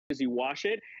as you wash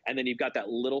it, and then you've got that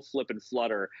little flip and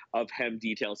flutter of hem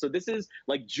detail. So this is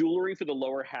like jewelry for the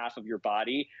lower half of your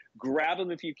body. Grab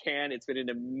them if you can. It's been an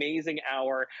amazing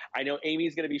hour. I know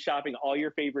Amy's going to be shopping all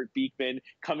your favorite Beekman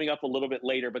coming up a little bit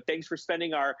later, but thanks for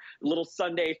spending our little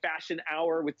Sunday fashion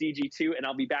hour with DG2, and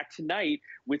I'll be back tonight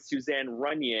with Suzanne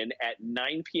Runyon at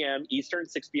 9 p.m. Eastern,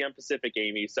 6 p.m. Pacific,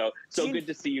 Amy. So good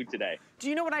to see you today. Do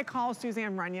you know what I call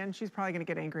Suzanne Runyon? She's probably going to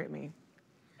get angry at me.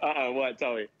 What?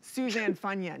 Tell me. Suzanne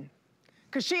Funyon.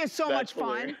 Because she is so much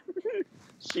fun.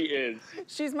 She is.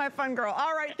 She's my fun girl.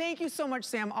 All right, thank you so much,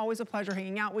 Sam. Always a pleasure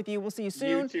hanging out with you. We'll see you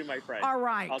soon. You too, my friend. All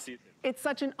right. I'll see you soon. It's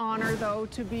such an honor, though,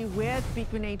 to be with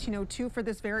Beekman 1802 for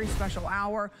this very special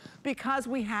hour because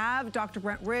we have Dr.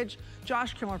 Brent Ridge,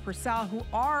 Josh Kilmer-Purcell, who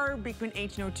are Beekman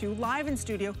 1802 live in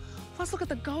studio. Plus, look at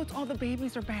the goats. All the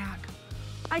babies are back.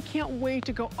 I can't wait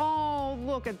to go. Oh,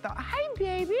 look at the, hi,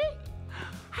 baby.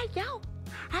 Hi, yo.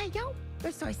 Hi, yo.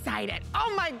 They're so excited.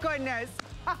 Oh, my goodness.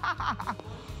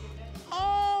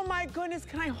 Oh, my goodness.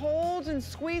 Can I hold and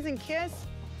squeeze and kiss?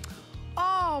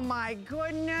 Oh, my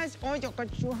goodness. Oh, look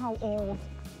at you. How old?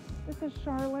 This is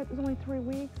Charlotte. It's only 3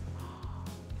 weeks.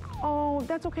 Oh,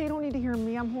 that's okay. You don't need to hear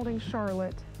me. I'm holding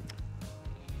Charlotte.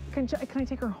 Can I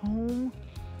take her home?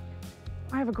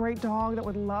 I have a great dog that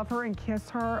would love her and kiss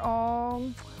her. Oh,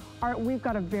 all right. We've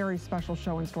got a very special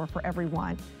show in store for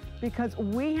everyone because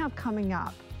we have coming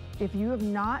up. If you have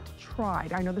not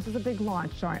tried, I know this is a big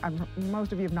launch, so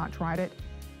most of you have not tried it.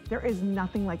 There is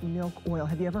nothing like milk oil.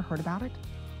 Have you ever heard about it?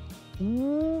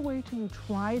 Ooh, wait till you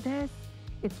try this.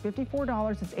 It's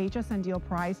 $54, it's HSN deal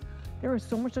price. There is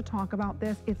so much to talk about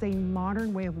this. It's a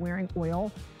modern way of wearing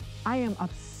oil. I am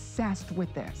obsessed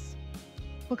with this.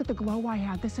 Look at the glow I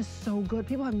have. This is so good.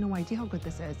 People have no idea how good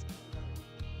this is.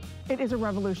 It is a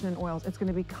revolution in oils. It's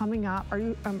gonna be coming up.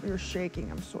 You're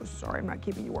shaking, I'm so sorry, I'm not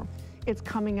keeping you warm. It's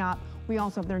coming up. We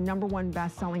also have their #1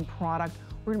 best-selling product.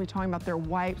 We're gonna be talking about their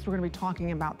wipes. We're gonna be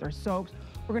talking about their soaps.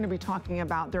 We're gonna be talking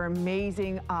about their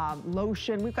amazing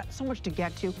lotion. We've got so much to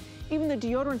get to. Even the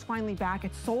deodorant's finally back.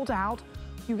 It's sold out.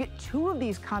 You get 2 of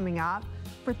these coming up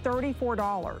for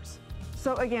 $34.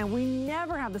 So again, we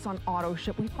never have this on auto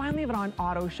ship. We finally have it on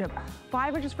auto ship.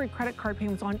 5 interest-free credit card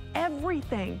payments on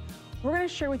everything. We're gonna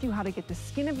share with you how to get the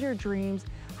skin of your dreams,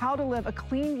 how to live a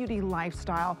clean beauty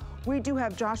lifestyle. We do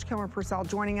have Josh Kilmer-Purcell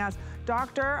joining us,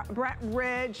 Dr. Brent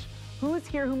Ridge, who's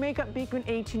here, who make up Beekman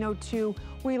 1802.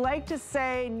 We like to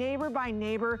say, neighbor by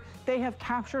neighbor, they have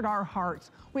captured our hearts.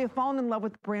 We have fallen in love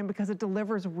with the brand because it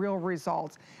delivers real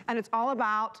results. And it's all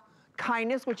about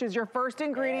kindness, which is your first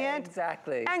ingredient.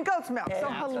 Exactly. And goat's milk. So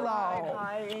hello.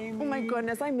 Hi, Amy. Oh my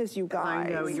goodness, I miss you guys. I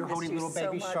know, you're holding little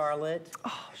baby Charlotte.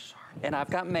 Oh, Charlotte. And I've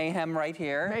got mayhem right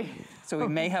here. So we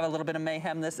may have a little bit of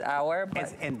mayhem this hour.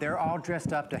 But And they're all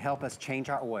dressed up to help us change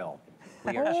our oil.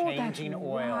 We are changing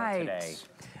oil today.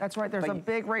 That's right, there's a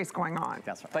big race going on.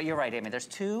 That's right. But you're right, Amy. There's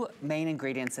 2 main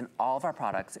ingredients in all of our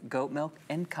products, goat milk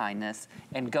and kindness.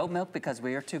 And goat milk, because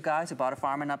we are 2 guys who bought a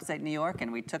farm in upstate New York,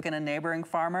 and we took in a neighboring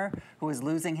farmer who was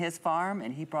losing his farm,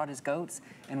 and he brought his goats,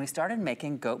 and we started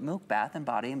making goat milk bath and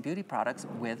body and beauty products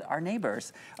with our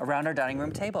neighbors around our dining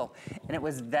room table. And it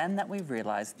was then that we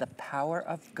realized the power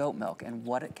of goat milk and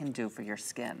what it can do for your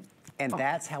skin. And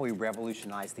that's how we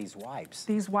revolutionized these wipes.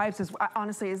 These wipes, is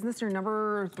honestly, isn't this your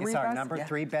 #3 It's best? our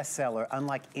 #3 bestseller,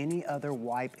 unlike any other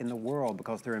wipe in the world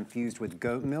because they're infused with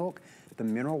goat milk, the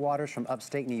mineral waters from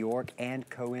upstate New York, and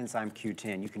coenzyme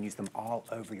Q10. You can use them all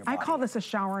over your body. I call this a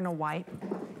shower and a wipe.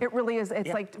 It really is. It's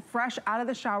like fresh out of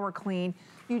the shower clean.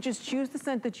 You just choose the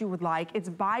scent that you would like. It's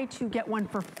buy 2, get 1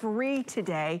 for free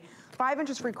today. 5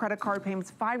 interest-free credit card payments,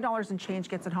 $5 and change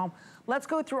gets it home. Let's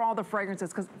go through all the fragrances,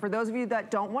 because for those of you that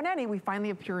don't want any, we finally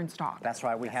have Pure in stock. That's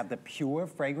right, we have the Pure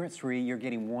fragrance-free. You're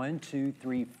getting 1, 2,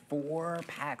 3, 4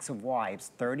 packs of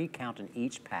wipes, 30 count in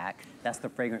each pack. That's the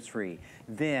fragrance-free.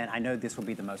 Then, I know this will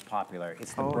be the most popular.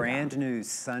 It's the brand new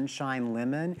Sunshine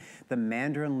Lemon, the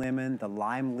Mandarin Lemon, the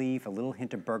Lime Leaf, a little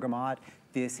hint of bergamot.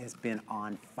 This has been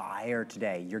on fire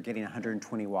today. You're getting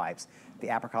 120 wipes. The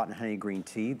Apricot and Honey Green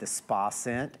Tea, the Spa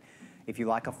Scent. If you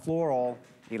like a floral,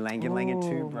 Ylang Ylang and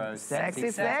Tuberose. Sexy,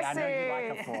 sexy. I know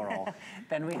you like a floral.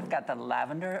 Then we've got the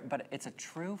lavender, but it's a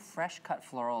true fresh cut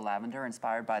floral lavender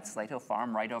inspired by the Slate Hill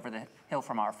Farm right over the hill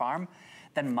from our farm.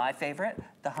 Then my favorite,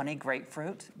 the honey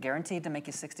grapefruit, guaranteed to make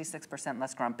you 66%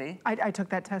 less grumpy. I took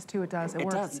that test too, it does, it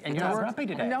works. Does. And you're not grumpy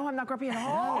today. No, I'm not grumpy at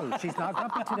all. No, she's not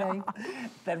grumpy today.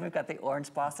 Then we've got the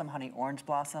orange blossom, honey orange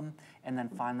blossom, and then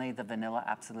finally the vanilla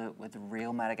absolute with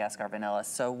real Madagascar vanilla,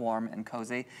 so warm and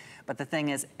cozy. But the thing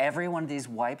is, every one of these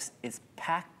wipes is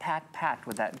packed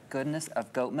with that goodness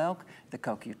of goat milk, the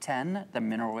CoQ10, the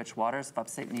mineral rich waters of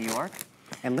upstate New York.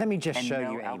 And let me just show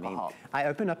no you, Amy. alcohol. I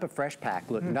open up a fresh pack.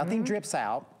 Look, nothing drips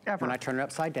out Ever. when I turn it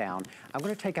upside down. I'm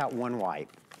gonna take out one wipe.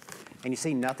 And you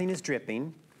see nothing is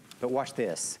dripping, but watch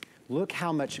this. Look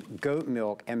how much goat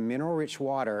milk and mineral-rich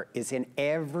water is in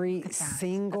every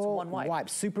single That's one wipe.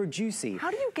 Super juicy.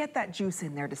 How do you get that juice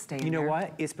in there to stay in You know there?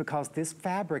 what? It's because this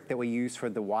fabric that we use for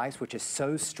the wipes, which is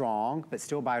so strong but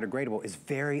still biodegradable, is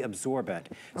very absorbent.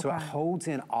 So it holds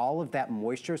in all of that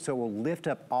moisture, so it will lift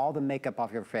up all the makeup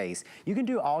off your face. You can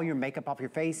do all your makeup off your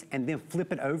face and then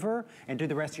flip it over and do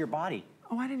the rest of your body.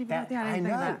 Oh, I didn't even know that. I didn't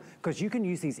think of that. Because you can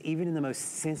use these even in the most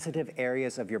sensitive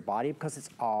areas of your body because it's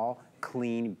all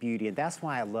clean beauty. And that's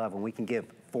why I love when we can give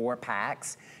 4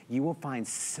 packs, you will find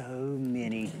so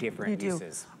many different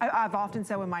uses. I've often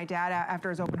said with my dad after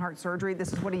his open heart surgery,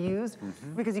 this is what he used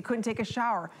because he couldn't take a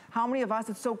shower. How many of us,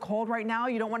 it's so cold right now,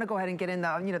 you don't want to go ahead and get in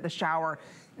the, the shower.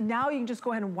 Now you can just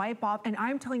go ahead and wipe off, and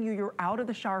I'm telling you, you're out of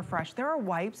the shower fresh. There are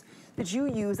wipes that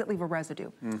you use that leave a residue.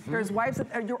 There's wipes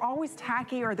that you're always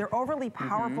tacky or they're overly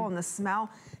powerful in the smell.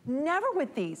 Never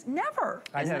with these, never.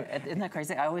 Isn't that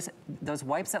crazy? Those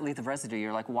wipes that leave the residue,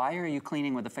 you're like, why are you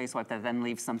cleaning with a face wipe that then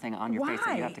leaves something on your face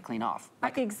that you have to clean off?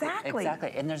 Like, exactly.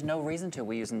 Exactly, and there's no reason to.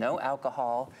 We use no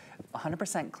alcohol,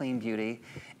 100% clean beauty,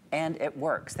 and it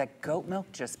works. That goat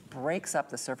milk just breaks up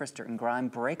the surface dirt and grime,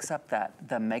 breaks up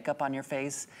the makeup on your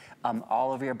face,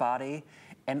 all over your body.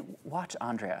 And watch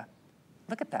Andrea,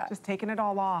 look at that. Just taking it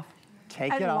all off.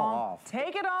 Take it all off.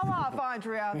 Take it all off,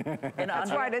 Andrea.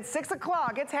 That's right, it's 6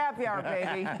 o'clock, it's happy hour,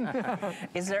 baby.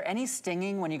 Is there any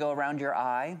stinging when you go around your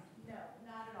eye? No,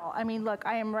 not at all. I mean, look,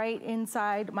 I am right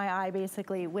inside my eye,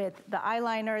 basically, with the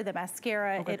eyeliner, the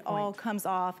mascara, it all comes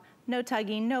off. No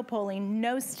tugging, no pulling,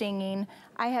 no stinging.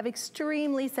 I have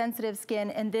extremely sensitive skin,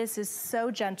 and this is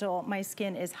so gentle. My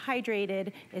skin is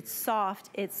hydrated, it's soft,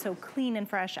 it's so clean and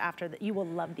fresh after that. You will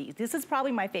love these. This is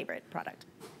probably my favorite product,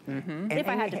 if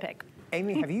I had to pick.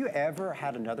 Amy, have you ever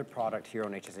had another product here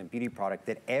on HSN Beauty product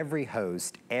that every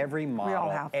host, every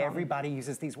model, everybody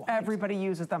uses these wipes? Everybody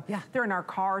uses them. Yeah. They're in our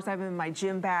cars. I have them in my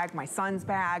gym bag, my son's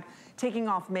bag, taking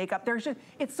off makeup.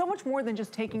 It's so much more than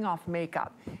just taking off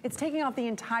makeup. It's taking off the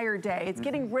entire day. It's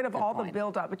getting rid of all the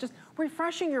buildup. It's just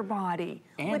refreshing your body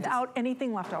without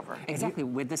anything left over. Exactly,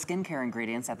 with the skincare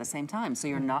ingredients at the same time. So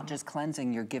you're not just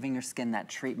cleansing, you're giving your skin that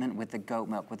treatment with the goat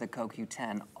milk, with the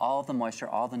CoQ10, all the moisture,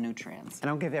 all the nutrients. And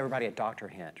I'll give everybody a doctor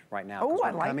hint right now. Oh, I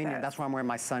like that. That's why I'm wearing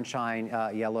my sunshine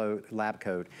yellow lab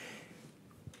coat.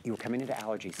 You're coming into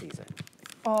allergy season.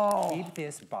 Keep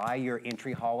this by your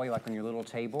entry hallway, like on your little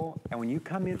table. And when you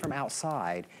come in from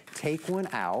outside, take one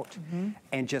out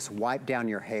and just wipe down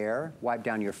your hair, wipe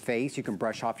down your face. You can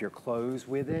brush off your clothes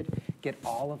with it. Get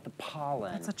all of the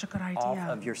pollen That's such a good idea. off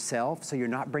of yourself so you're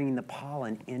not bringing the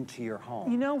pollen into your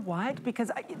home. You know what?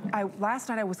 Because last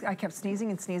night I kept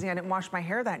sneezing and sneezing. I didn't wash my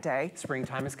hair that day.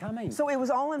 Springtime is coming. So it was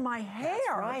all in my hair.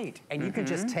 That's right. And you can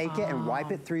just take it and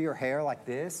wipe it through your hair like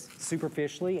this,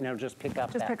 superficially, and it'll just pick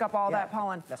up all that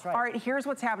pollen. That's right. All right, here's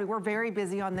what's happening. We're very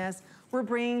busy on this. We're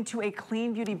bringing to a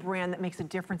clean beauty brand that makes a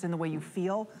difference in the way you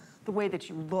feel, the way that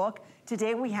you look.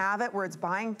 Today we have it where it's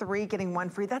buying 3, getting 1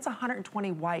 free. That's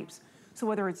 120 wipes. So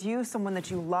whether it's you, someone that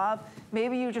you love,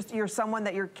 maybe you're someone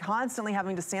that you're constantly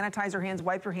having to sanitize your hands,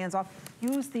 wipe your hands off,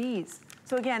 use these.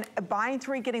 So again, buying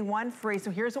 3, getting 1 free. So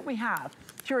here's what we have.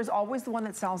 Pure is always the one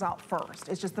that sells out first.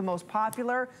 It's just the most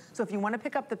popular. So if you want to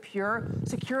pick up the Pure,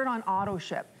 secure it on auto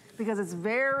ship, because it's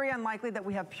very unlikely that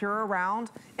we have Pure around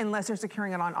unless you're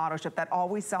securing it on auto ship. That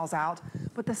always sells out.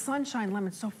 But the Sunshine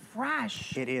Lemon's so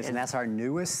fresh. It is, and that's our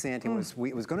newest scent. It was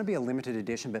going to be a limited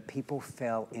edition, but people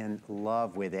fell in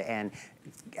love with it. And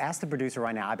ask the producer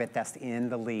right now, I bet that's in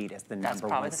the lead as the number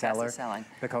one seller.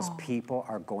 Because people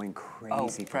are going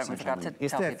crazy for Sunshine Lemon.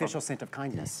 It's the official scent of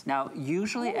kindness. Now,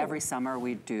 usually every summer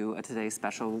we do a Today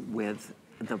Special with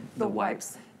the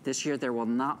wipes. This year there will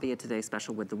not be a Today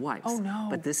Special with the wipes. Oh no!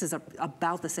 But this is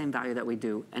about the same value that we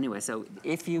do anyway. So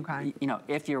if you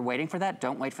if you're waiting for that,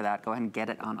 don't wait for that. Go ahead and get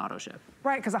it on auto ship.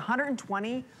 Right, because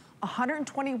 120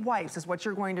 wipes is what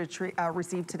you're going to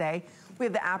receive today. We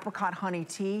have the apricot honey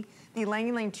tea, the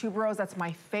Lang Lang tuberose. That's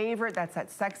my favorite. That's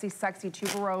that sexy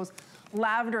tuberose.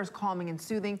 Lavender is calming and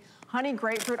soothing. Honey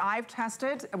grapefruit, I've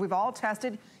tested, we've all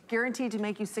tested, guaranteed to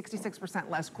make you 66%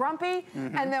 less grumpy.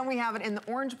 And then we have it in the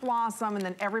orange blossom, and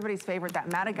then everybody's favorite,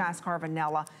 that Madagascar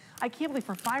vanilla. I can't believe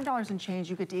for $5 and change,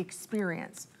 you get to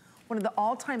experience one of the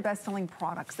all-time best-selling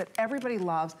products that everybody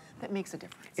loves that makes a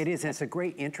difference. It is, and it's a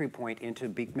great entry point into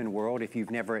Beekman world if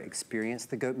you've never experienced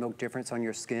the goat milk difference on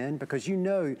your skin, because you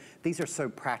know these are so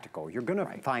practical. You're gonna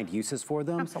find uses for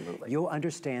them. Absolutely. You'll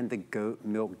understand the goat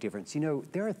milk difference. You know,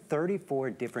 there are 34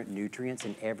 different nutrients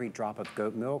in every drop of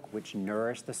goat milk which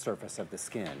nourish the surface of the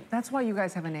skin. That's why you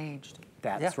guys haven't aged.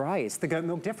 That's right. It's the goat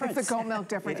milk difference. It's the goat milk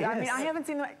difference. It I mean, is. I haven't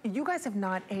seen, you guys have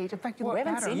not aged. In fact, you look We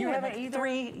haven't better. seen you in haven't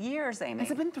 3 years, Amy.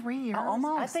 Has it been 3 years?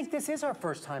 Almost. I think this is our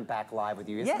first time back live with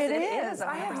you, isn't Yes, it? It It is. is.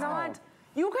 I have not.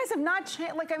 You guys have not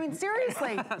changed. Like, I mean,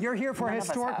 seriously. You're here for a None of us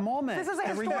historic have. moment. This is a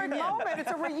historic moment. It's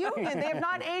a reunion. They have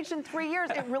not aged in 3 years.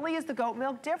 It really is the goat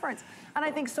milk difference. And I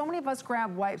think so many of us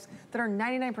grab wipes that are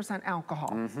 99%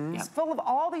 alcohol. It's full of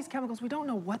all these chemicals. We don't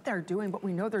know what they're doing, but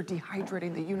we know they're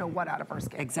dehydrating the you-know-what out of our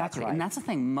skin. Exactly, and that's the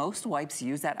thing. Most wipes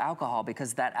use that alcohol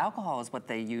because that alcohol is what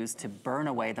they use to burn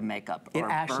away the makeup. It or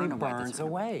actually burn away the burns skin.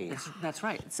 away. That's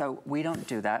right. So we don't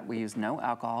do that. We use no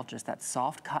alcohol, just that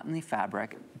soft cottony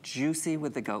fabric, juicy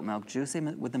with the goat milk, juicy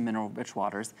with the mineral-rich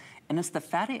waters. And it's the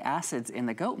fatty acids in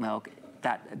the goat milk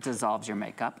that dissolves your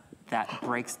makeup, that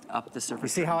breaks up the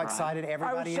surface. You see how of your eye. excited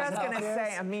everybody is? I was just about going to this?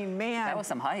 say, I mean, man. That was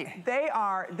some hype.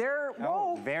 They're,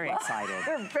 whoa. Very excited.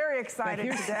 They're very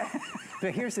excited today.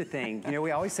 But here's the thing, you know,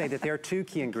 we always say that there are 2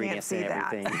 key ingredients in see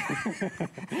that.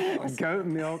 everything. Goat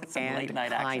milk and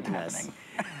late-night action kindness.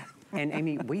 And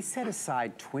Amy, we set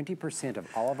aside 20% of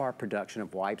all of our production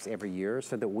of wipes every year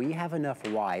so that we have enough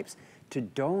wipes to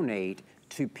donate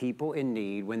to people in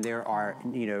need when there are,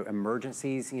 you know,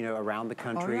 emergencies, you know, around the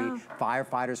country,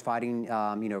 firefighters fighting,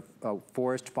 you know,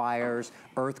 forest fires,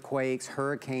 earthquakes,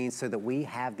 hurricanes, so that we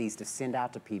have these to send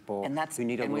out to people who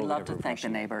need a and we little love bit to of thank the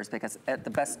refreshment. neighbors because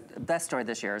the best story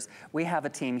this year is we have a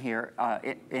team here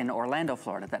in Orlando,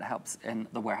 Florida that helps in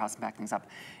the warehouse and back things up.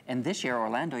 And this year,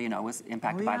 Orlando, you know, was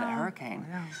impacted by the hurricane.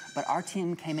 But our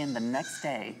team came in the next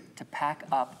day to pack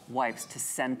up wipes to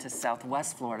send to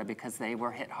Southwest Florida because they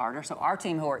were hit harder. So our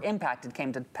team who were impacted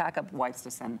came to pack up wipes to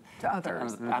send to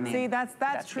others. I mean, see,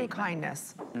 that's true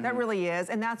kindness. That really is,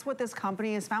 and that's what this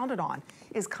company is founded on,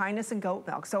 is kindness and goat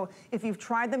milk. So if you've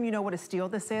tried them, you know what a steal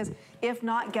this is. If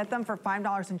not, get them for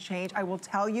 $5 and change. I will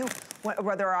tell you,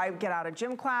 whether I get out of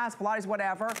gym class, Pilates,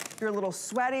 whatever, you're a little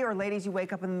sweaty, or ladies, you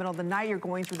wake up in the middle of the night, you're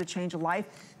going through the change of life.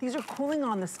 These are cooling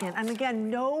on the skin, and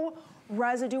again, no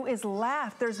residue is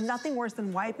left. There's nothing worse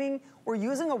than wiping or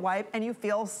using a wipe and you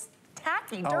feel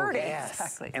tacky, dirty. Yes.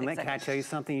 Exactly. And can I tell you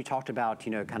something? You talked about,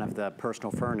 you know, kind of the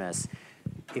personal furnace.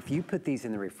 If you put these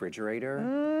in the refrigerator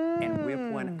and whip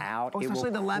one out, it especially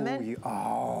will the cool lemon? you.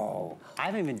 Oh, I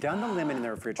haven't even done the lemon in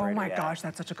the refrigerator Oh my yet. gosh,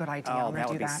 that's such a good idea. Oh, I'm gonna that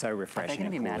do would be that. so Are refreshing. they going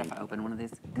to be and mad cooling. if I open one of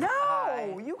these?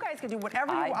 No, you guys can do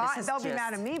whatever you want. is They'll be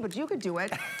mad at just- me, but you could do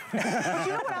it. But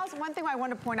you know what else? One thing I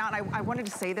wanted to point out, and I wanted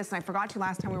to say this, and I forgot to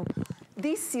last time we were,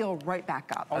 these seal right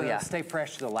back up. Oh yeah, stay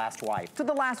fresh to the last wipe. To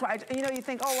the last one. You know, you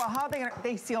think, oh, well, how are they gonna,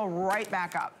 they seal right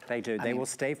back up. They do. They will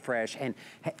stay fresh. And,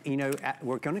 you know,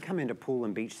 we're going to come into pool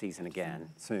and beach season again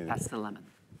soon. That's the lemon.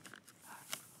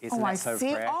 Isn't Oh, that I so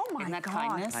see. fresh? Oh my Isn't that gosh.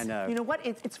 kindness? I know. You know what?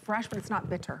 It's fresh, but it's not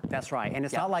bitter. That's right. And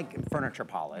it's not like furniture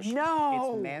polish.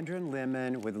 No. It's mandarin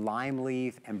lemon with lime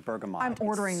leaf and bergamot. I'm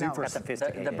ordering it's super those.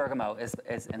 sophisticated. The bergamot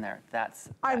is in there.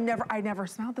 I never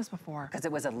smelled this before. Because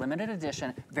it was a limited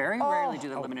edition. Very rarely do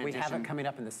the limited we edition. have it coming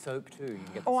up in the soap too. You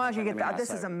can get the Oh, I sunshine can get that. lemon This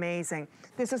is soap. amazing.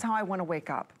 This is how I want to wake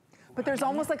up. But there's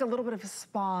almost like a little bit of a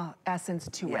spa essence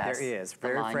to it. Yes. There is. The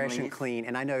Very lime fresh and leaf. clean.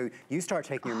 And I know you start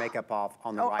taking your makeup off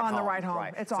on the ride home. on the ride home.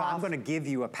 It's so off. I'm going to give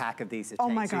you a pack of these to Oh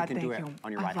take my so God, you can thank do you. it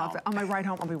on your I ride love home. it. On my ride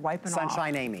home, I'll be wiping off.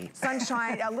 Sunshine Amy.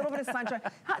 Sunshine, a little bit of sunshine.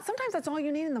 Sometimes that's all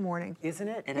you need in the morning. Isn't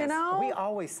it? It You is. know? We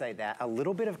always say that. A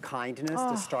little bit of kindness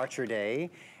to start your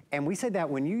day. And we say that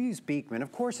when you use Beekman,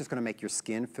 of course it's going to make your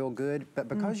skin feel good, but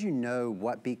because you know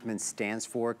what Beekman stands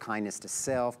for, kindness to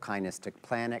self, kindness to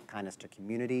planet, kindness to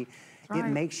community, right. it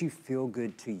makes you feel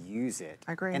good to use it.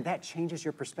 I agree. And that changes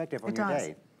your perspective on It your does.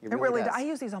 day. It really does. I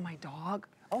use these on my dog.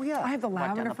 Oh, yeah. I have the Wipe down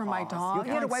lavender the for my paws. dog. You'll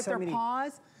You had to find wipe so their many-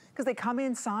 paws because they come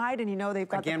inside and you know they've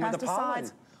got Again the with the pollen.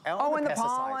 pesticides. Oh, and the the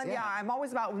pollen. pesticides, yeah. Yeah, I'm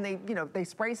always about when they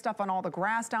spray stuff on all the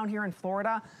grass down here in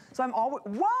Florida. So I'm always,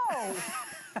 whoa!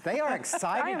 They are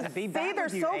excited to be back They're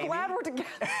with you, so Amy. glad we're together.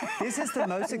 This is the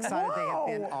most excited they have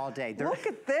been Whoa. all day. Look at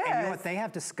And you know this. what? They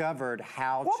have discovered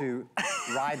how to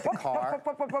ride the car.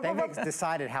 They've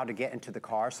decided how to get into the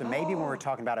car. So maybe when we're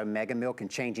talking about Omega Milk and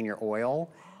changing your oil,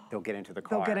 they'll get into the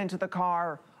car. They'll get into the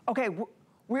car. Okay,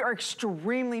 we are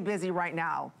extremely busy right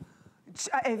now.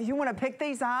 If you want to pick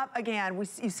these up, again,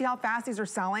 you see how fast these are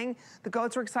selling? The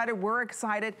goats are excited, we're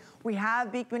excited. We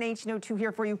have Beekman 1802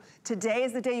 here for you. Today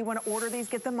is the day you want to order these,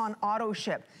 get them on auto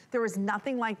ship. There is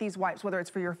nothing like these wipes, whether it's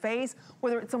for your face,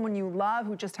 whether it's someone you love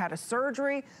who just had a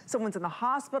surgery, someone's in the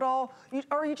hospital,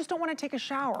 or you just don't want to take a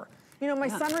shower. You know, my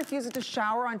son refuses to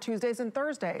shower on Tuesdays and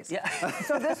Thursdays. Yeah.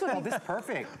 So this would be this is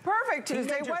perfect. Perfect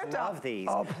Tuesday wipe I love these.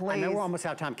 Oh, please. I know we're almost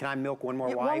out of time. Can I milk one more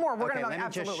wipe? One more. We're okay, gonna milk,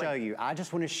 let me just show you. I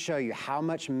just want to show you how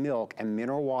much milk and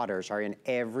mineral waters are in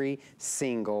every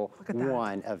single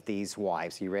one of these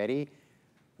wipes. You ready?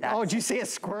 Oh, did you see it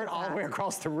squirt all the way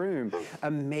across the room?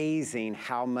 Amazing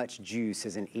how much juice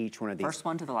is in each one of these. First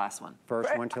one to the last one.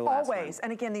 First one to the last one. Always.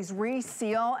 And again, these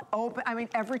reseal, open, I mean,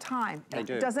 every time. They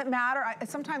do. It doesn't matter.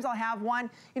 Sometimes I'll have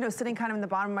one, you know, sitting kind of in the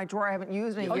bottom of my drawer I haven't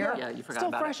used in a year. Yeah, you forgot Still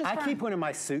about fresh it. as I keep one in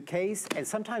my suitcase, and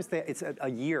sometimes it's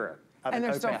a year. And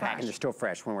they're still fresh. And they're still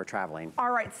fresh when we're traveling.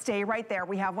 All right, stay right there.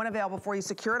 We have one available for you,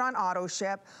 secured on auto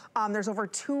ship. There's over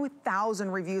 2,000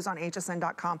 reviews on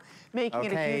hsn.com, making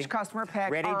it a huge customer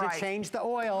pick. Ready to change the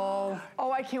oil.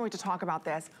 Oh, I can't wait to talk about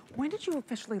this. When did you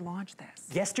officially launch this?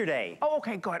 Yesterday. Oh,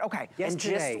 okay, good, okay. And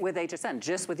just with HSN,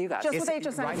 just with you guys. Just with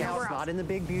HSN. Right now, it's not in the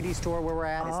big beauty store where we're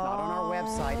at. It's not on our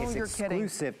website. It's you're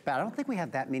exclusive, but I don't think we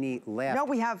have that many left. No,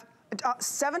 we have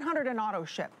 700 in auto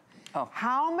ship. Oh.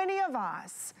 How many of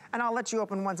us, and I'll let you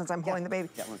open one since I'm holding the baby.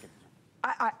 Yeah,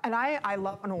 I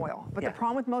love an oil, but the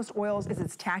problem with most oils is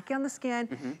it's tacky on the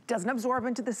skin, doesn't absorb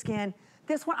into the skin.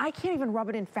 This one, I can't even rub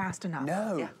it in fast enough.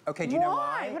 No. Yeah. Okay, do you know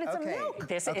why? But it's a milk.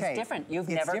 This is different. You've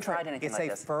never tried anything like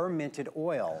this. It's a fermented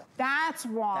oil. That's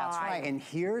why. That's right, and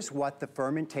here's what the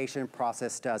fermentation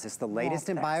process does. It's the latest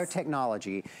in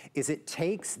biotechnology, is it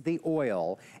takes the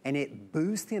oil and it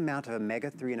boosts the amount of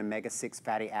omega-3 and omega-6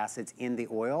 fatty acids in the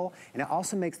oil, and it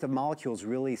also makes the molecules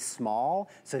really small,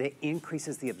 so that it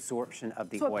increases the absorption of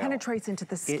the oil. So it penetrates into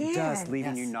the skin. It does,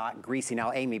 leaving you not greasy.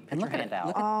 Now, Amy, put your hand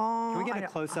out. Oh, can we get a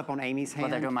close-up on Amy's hand? Well,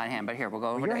 they're doing my hand, but here, we'll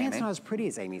go over Your to Amy. hand's not as pretty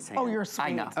as Amy's hand. Oh, you're sweet.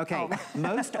 I know. Okay,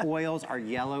 most oils are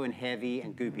yellow and heavy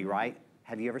and goopy, right?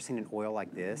 Have you ever seen an oil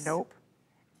like this? Nope.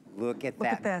 Look at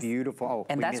that this. beautiful, oh,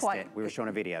 And we that's missed why- it. We were showing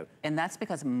a video. And that's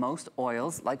because most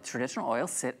oils, like traditional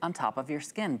oils, sit on top of your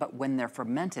skin. But when they're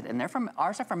fermented, and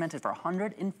ours are fermented for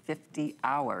 150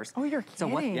 hours. Oh, you're So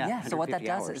what, kidding. yeah, so what that 150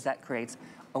 does hours. is that creates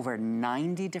over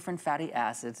 90 different fatty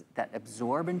acids that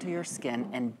absorb into your skin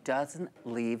and doesn't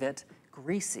leave it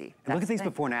greasy. And look That's at these the thing.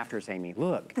 before and afters, Amy.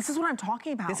 Look. This is what I'm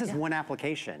talking about. This is one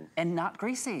application. And not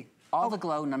greasy. All the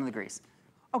glow, none of the grease.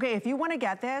 Okay, if you want to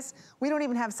get this, we don't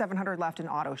even have 700 left in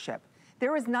auto ship.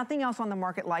 There is nothing else on the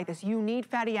market like this. You need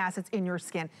fatty acids in your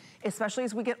skin, especially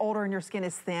as we get older and your skin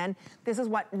is thin. This is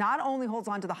what not only holds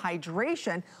on to the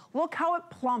hydration, look how it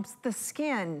plumps the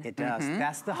skin. It does.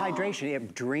 That's the hydration.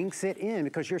 It drinks it in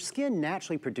because your skin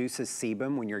naturally produces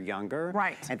sebum when you're younger.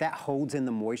 Right. And that holds in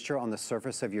the moisture on the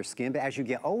surface of your skin. But as you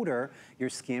get older, your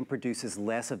skin produces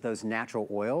less of those natural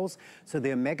oils. So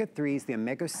the omega-3s, the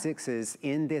omega-6s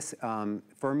in this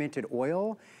fermented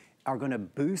oil are gonna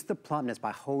boost the plumpness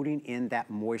by holding in that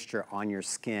moisture on your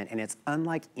skin. And it's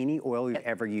unlike any oil you've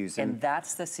ever used. And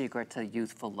that's the secret to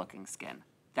youthful looking skin.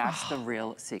 That's the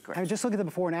real secret. I mean, just look at the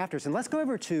before and afters. And let's go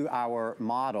over to our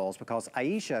models because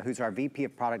Aisha, who's our VP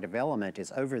of Product Development,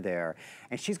 is over there.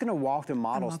 And she's gonna walk the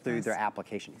models through their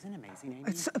application. Isn't it amazing,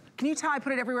 Amy? Can you tell I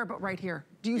put it everywhere but right here?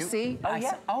 Do you see? Oh,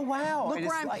 yeah. Oh, wow. Look And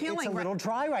where it's I'm like, peeling. It's a little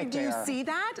dry right Do there. you see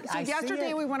that? So I see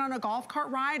yesterday it. we went on a golf cart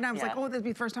ride and I was like, oh, this will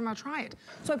be the first time I'll try it.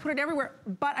 So I put it everywhere,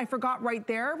 but I forgot right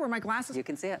there where my glasses. You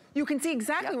can see it. You can see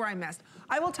exactly where I missed.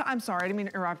 I will tell, I'm sorry, I didn't mean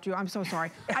to interrupt you. I'm so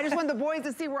sorry. I just want the boys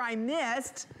to see where I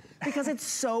missed because it's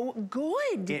so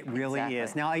good. It really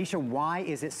is. Now, Aisha, why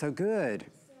is it so good?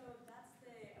 So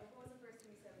that's what was the first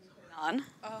thing you said when you put it on?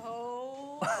 Oh.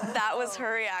 That was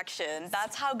her reaction.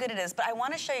 That's how good it is. But I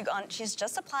want to show you, she's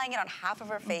just applying it on half of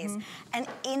her face, and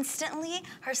instantly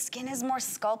her skin is more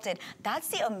sculpted. That's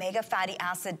the omega fatty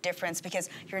acid difference because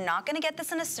you're not going to get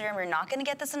this in a serum, you're not going to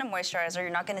get this in a moisturizer,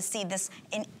 you're not going to see this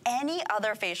in any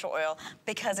other facial oil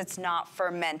because it's not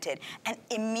fermented. And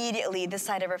immediately this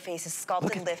side of her face is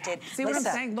sculpted, lifted. See what I'm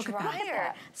saying? Look at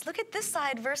that. So look at this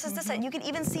side versus this side. You can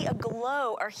even see a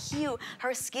glow or hue.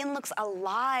 Her skin looks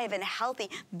alive and healthy.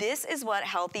 This is what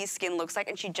healthy skin looks like,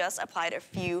 and she just applied a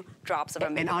few drops of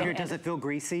omega. And Andrea, does it feel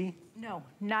greasy? No,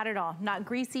 not at all. Not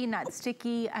greasy, not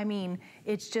sticky. I mean,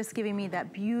 it's just giving me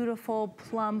that beautiful,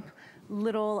 plump,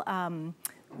 little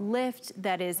lift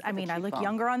that is, I mean, I look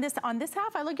younger on this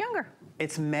half, I look younger.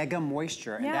 It's mega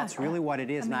moisture, and that's really what it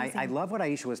is. Amazing. And I love what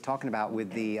Aisha was talking about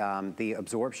with the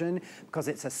absorption, because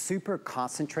it's a super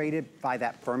concentrated by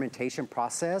that fermentation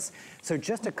process. So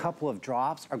just a couple of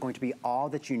drops are going to be all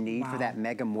that you need for that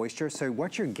mega moisture. So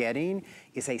what you're getting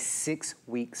is a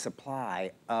 6-week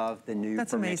supply of the new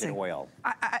fermented oil.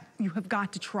 You have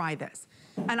got to try this.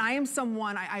 And I am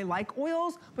someone, I like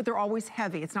oils, but they're always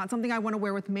heavy. It's not something I want to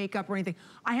wear with makeup or anything.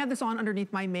 I have this on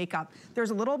underneath my makeup.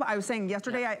 There's a little, I was saying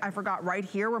yesterday, I forgot right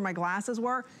here where my glasses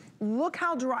were. Look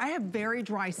how dry, I have very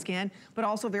dry skin, but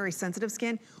also very sensitive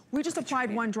skin. We just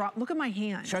applied one drop. Look at my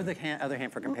hand. Show the other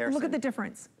hand for comparison. Look at the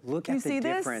difference. Look at the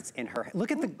difference in her,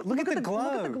 look at the glow. Look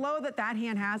at the glow that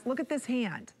hand has. Look at this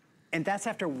hand. And that's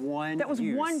after one That was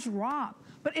use. one drop,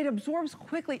 but it absorbs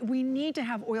quickly. We need to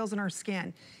have oils in our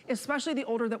skin, especially the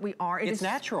older that we are. It's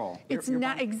natural. It's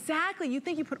not exactly. You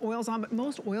think you put oils on, but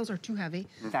most oils are too heavy.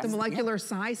 The molecular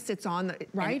size sits on,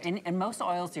 right? And most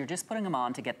oils, you're just putting them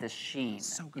on to get this sheen.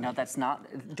 So good. You know, that's not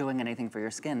doing anything for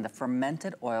your skin. The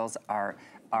fermented oils are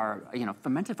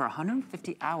fermented for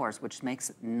 150 hours, which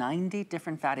makes 90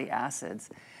 different fatty acids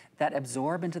that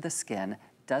absorb into the skin,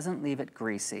 doesn't leave it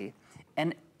greasy.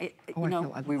 And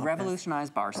we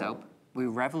revolutionized bar soap. We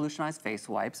revolutionized face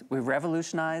wipes. We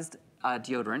revolutionized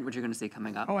deodorant, which you're gonna see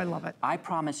coming up. Oh, I love it. I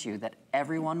promise you that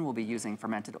everyone will be using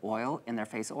fermented oil in their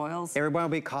face oils. Everyone will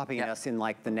be copying us in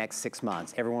like the next 6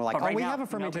 months. Everyone will like, we have a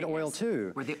fermented oil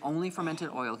too. We're the only fermented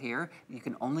oil here. You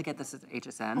can only get this at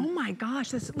HSN. Oh my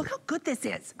gosh, look how good this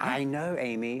is. I know,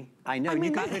 Amy. I know.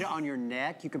 You can put it on your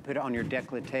neck. You can put it on your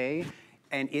décolleté.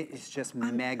 And it is just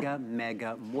mega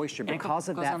moisture because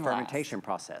of that fermentation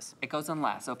process. It goes on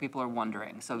last, so people are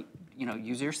wondering. So,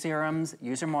 use your serums,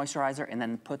 use your moisturizer, and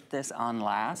then put this on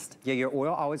last. Yeah, your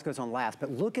oil always goes on last,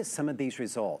 but look at some of these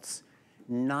results.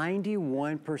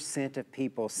 91% of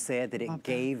people said that it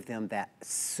gave them that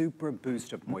super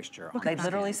boost of moisture. They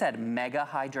literally said mega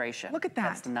hydration. Look at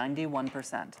that. That's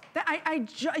 91%.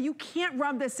 You can't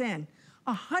rub this in.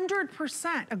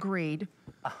 100% agreed.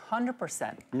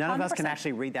 100%. None of us can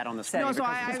actually read that on the screen. No, so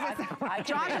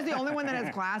Josh is the only one that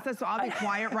has glasses, so I'll be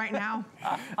quiet right now.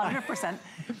 100%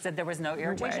 said there was no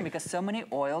irritation because so many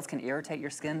oils can irritate your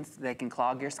skin. They can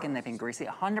clog your skin. They can greasy.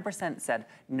 100% said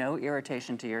no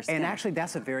irritation to your skin. And actually,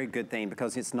 that's a very good thing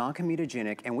because it's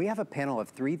non-comedogenic, and we have a panel of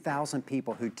 3,000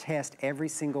 people who test every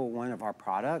single one of our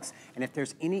products. And if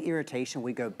there's any irritation,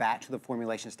 we go back to the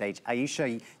formulation stage.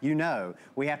 Aisha,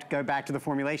 we have to go back to the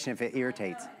formulation if it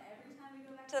irritates.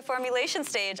 To the formulation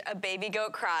stage, a baby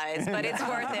goat cries, but it's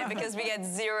worth it because we get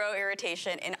 0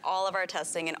 irritation in all of our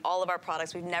testing and all of our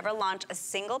products. We've never launched a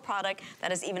single product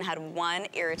that has even had 1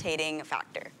 irritating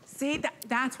factor. See,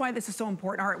 that's why this is so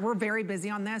important. All right, we're very busy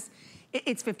on this.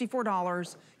 It's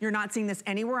 $54. You're not seeing this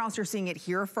anywhere else. You're seeing it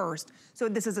here first. So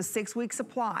this is a 6-week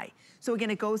supply. So again,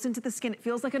 it goes into the skin. It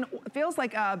feels like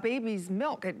a baby's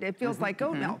milk. It feels like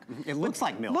goat milk. It looks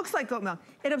like milk. Looks like goat milk.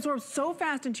 It absorbs so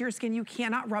fast into your skin, you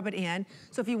cannot rub it in.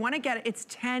 So if you want to get it, it's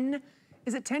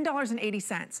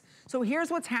 $10.80. So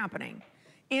here's what's happening.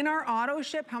 In our auto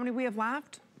ship, how many we have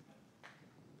left?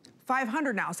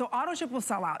 500 now. So auto ship will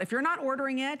sell out. If you're not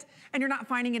ordering it and you're not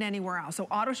finding it anywhere else. So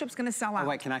auto ship's gonna sell out. Oh,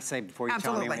 wait, can I say before you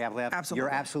tell me what we have left? Absolutely.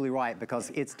 You're absolutely right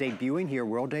because it's debuting here,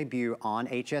 world debut on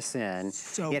HSN.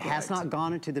 So it has not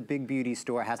gone into the big beauty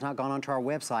store, it has not gone onto our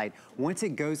website. Once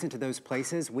it goes into those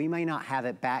places, we may not have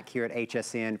it back here at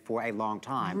HSN for a long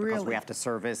time because we have to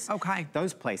service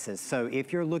those places. So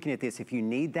if you're looking at this, if you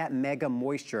need that mega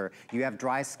moisture, you have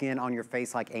dry skin on your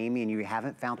face like Amy and you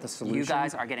haven't found the solution. You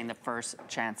guys are getting the first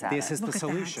chance at it. This is the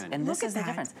solution. And this is the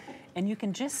difference. And you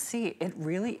can just see, it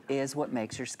really is what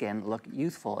makes your skin look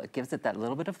youthful. It gives it that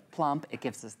little bit of plump. It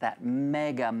gives us that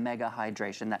mega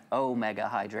hydration, that omega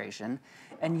hydration.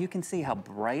 And you can see how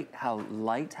bright, how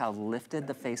light, how lifted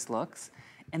the face looks.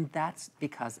 And that's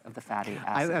because of the fatty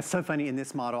acids. That's so funny in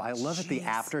this model. I love it, the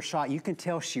after shot. You can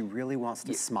tell she really wants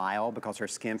to smile because her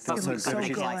skin feels so good.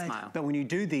 She's like, but when you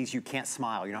do these, you can't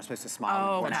smile. You're not supposed to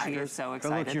smile. Oh, now you're so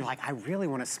excited. But look, you're like, I really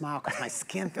want to smile because my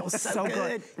skin feels so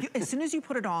good. As soon as you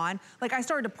put it on, like I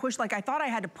started to push, like I thought I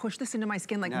had to push this into my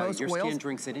skin like most oils. Your skin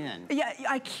drinks it in. Yeah,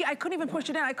 I couldn't even push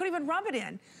it in. I couldn't even rub it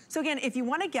in. So again, if you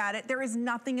want to get it, there is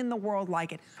nothing in the world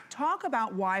like it. Talk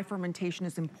about why fermentation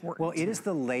is important. Well, it is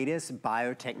the latest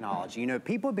biotechnology. You know,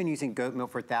 people have been using goat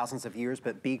milk for thousands of years,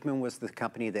 but Beekman was the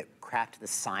company that cracked the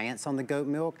science on the goat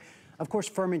milk. Of course,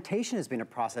 fermentation has been a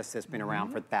process that's been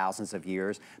around for thousands of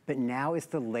years, but now it's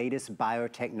the latest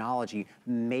biotechnology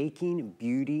making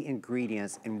beauty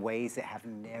ingredients in ways that have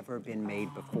never been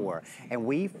made before. And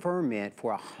we ferment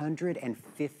for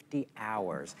 150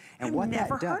 hours. And I've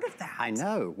never heard of that. I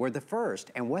know, we're the first.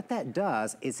 And what that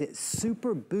does is it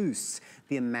super boosts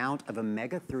the amount of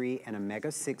omega-3 and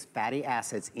omega-6 fatty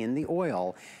acids in the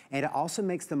oil, and it also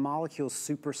makes the molecules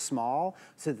super small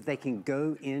so that they can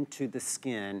go into the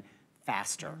skin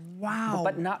faster. Wow.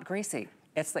 But not greasy.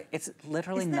 It's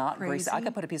literally Isn't that not greasy. I crazy?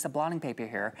 could put a piece of blotting paper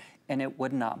here and it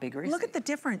would not be greasy. Look at the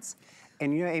difference.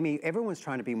 And you know, Amy, everyone's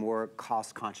trying to be more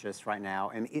cost conscious right now.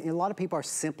 And a lot of people are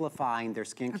simplifying their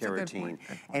skincare That's a good routine. point, good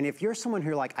point. And if you're someone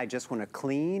who like, I just want to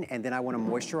clean and then I want to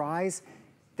moisturize,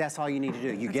 that's all you need to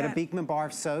do. You get a Beekman bar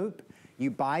of soap, you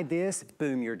buy this,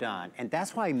 boom, you're done. And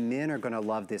that's why men are gonna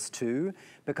love this too,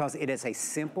 because it is a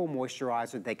simple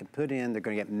moisturizer they can put in. They're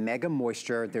gonna get mega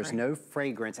moisture. There's no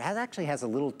fragrance. It actually has a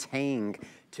little tang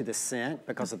to the scent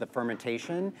because of the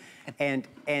fermentation. And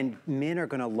men are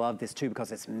gonna love this too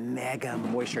because it's mega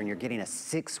moisture and you're getting a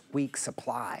 6-week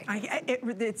supply.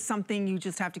 It's something you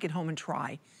just have to get home and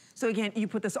try. So again, you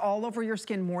put this all over your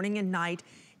skin morning and night.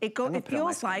 It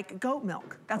feels like goat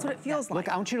milk. That's what it feels like. Look,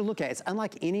 I want you to look at it. It's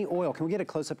unlike any oil. Can we get a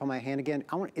close-up on my hand again?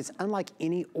 It's unlike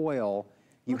any oil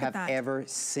you have ever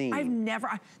seen. I've never,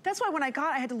 that's why when I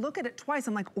had to look at it twice.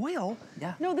 I'm like, oil?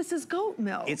 Yeah. No, this is goat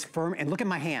milk. It's firm, and look at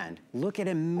my hand. Look at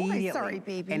it immediately. sorry,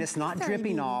 baby. And it's not Sorry,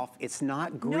 dripping baby. off. It's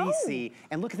not greasy. No.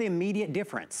 And look at the immediate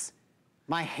difference.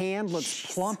 My hand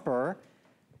looks plumper.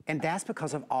 And that's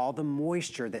because of all the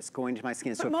moisture that's going to my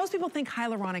skin. But most people think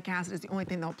hyaluronic acid is the only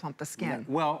thing that'll plump the skin.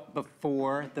 Well,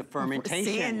 before the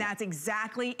fermentation. See, and that's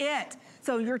exactly it.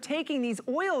 So you're taking these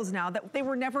oils now that they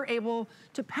were never able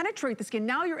to penetrate the skin.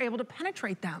 Now you're able to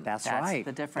penetrate them. That's That's right.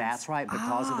 the difference. That's right,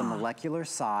 because of the molecular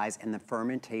size and the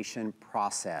fermentation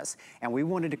process. And we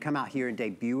wanted to come out here and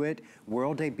debut it,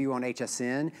 world debut on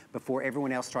HSN, before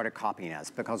everyone else started copying us,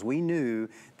 because we knew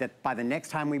that by the next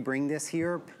time we bring this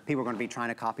here, people are going to be trying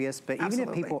to copy us. But even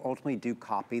if people ultimately do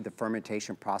copy the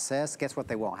fermentation process, guess what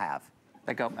they won't have?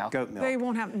 The goat milk. Goat milk. They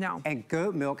won't have, no. And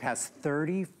goat milk has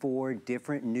 34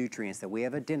 different nutrients that we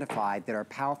have identified that are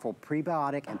powerful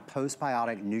prebiotic and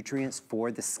postbiotic nutrients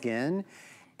for the skin.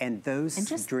 And those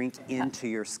drink into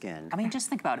your skin. I mean, just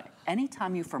think about it.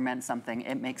 Anytime you ferment something,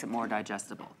 it makes it more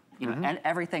digestible. You know, and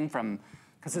everything from...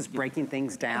 Because it's breaking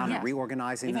things down and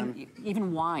reorganizing them.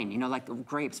 Even wine, you know, like the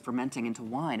grapes fermenting into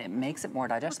wine, it makes it more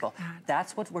digestible.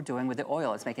 That's what we're doing with the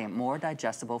oil. It's making it more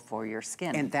digestible for your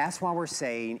skin. And that's why we're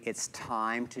saying it's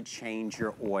time to change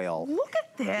your oil. Look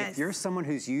at this. If you're someone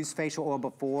who's used facial oil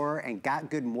before and got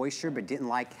good moisture but didn't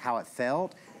like how it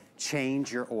felt,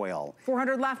 change your oil.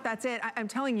 400 left, that's it. I'm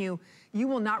telling you, you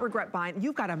will not regret buying.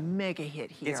 You've got a mega hit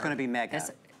here. It's gonna be mega.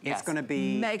 It's gonna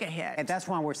be mega hit. And that's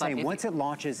why we're saying once it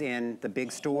launches in the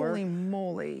big store, Holy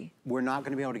moly. we're not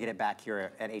gonna be able to get it back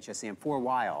here at HSN for a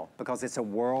while because it's a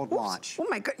world launch. Oh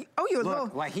my God. Oh, you're a Look,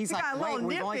 little, like he's you like, got a little wait,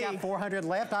 we've only got nippy. 400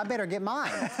 left. I better get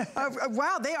mine.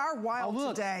 Wow, they are wild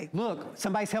look, today. Look,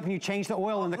 somebody's helping you change the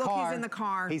oil in the look, car. he's in the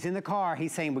car. He's in the car.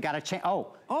 He's saying we gotta change.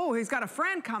 Oh, he's got a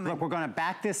friend coming. Look, we're gonna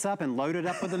back this up and load it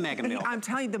up with the Mega Milk. I'm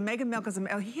telling you, the mega milk is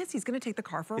he's gonna take the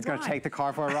car for a ride. He's gonna take the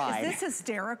car for a ride. Is this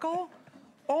hysterical?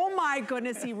 Oh my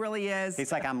goodness, he really is.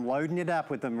 He's like, I'm loading it up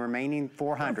with the remaining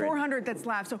 400. 400 that's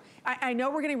left. So I know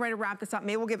we're getting ready to wrap this up.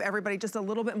 Maybe we'll give everybody just a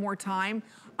little bit more time.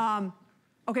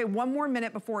 Okay, one more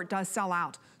minute before it does sell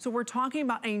out. So we're talking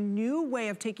about a new way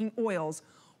of taking oils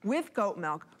with goat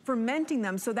milk, fermenting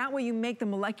them so that way you make the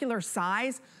molecular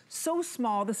size so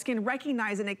small the skin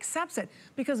recognizes and accepts it.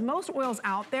 Because most oils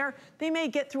out there, they may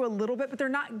get through a little bit, but they're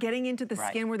not getting into the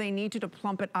skin where they need to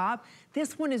plump it up.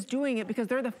 This one is doing it because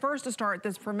they're the first to start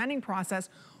this fermenting process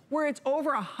where it's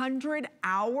over 100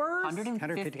 hours.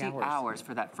 150 hours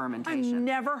for that I've fermentation.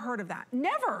 never heard of that,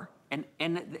 never.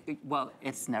 Well,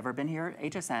 it's never been here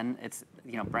at HSN. It's,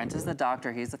 you know, Brent is the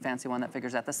doctor. He's the fancy one that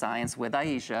figures out the science with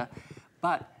Aisha,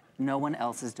 but no one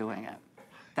else is doing it.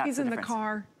 That's He's the in difference. the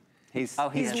car. He's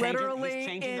literally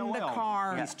changing in the oil.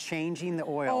 car. He's changing the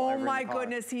oil. Oh over my in the car.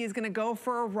 goodness, he is gonna go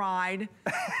for a ride.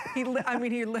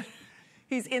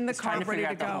 He's in the car ready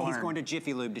to go. He's going to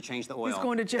Jiffy Lube to change the oil. He's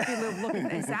going to Jiffy Lube. Look,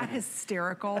 is that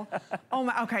hysterical? Oh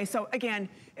my, okay, so again,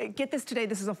 get this today.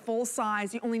 This is a full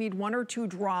size. You only need 1 or 2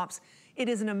 drops. It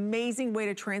is an amazing way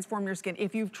to transform your skin.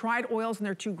 If you've tried oils and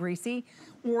they're too greasy,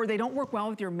 or they don't work well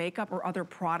with your makeup or other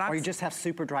products. Or you just have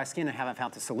super dry skin and haven't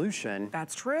found the solution.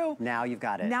 That's true. Now you've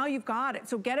got it. Now you've got it.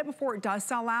 So get it before it does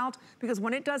sell out, because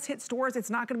when it does hit stores, it's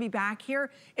not gonna be back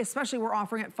here, especially we're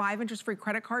offering it 5 interest-free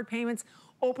credit card payments.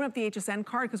 Open up the HSN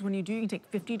card, because when you do, you can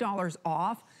take $50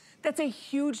 off. That's a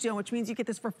huge deal, which means you get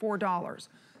this for $4.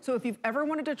 So if you've ever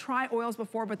wanted to try oils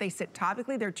before, but they sit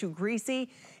topically, they're too greasy,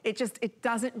 it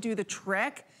doesn't do the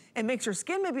trick. It makes your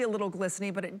skin maybe a little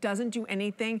glistening, but it doesn't do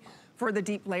anything for the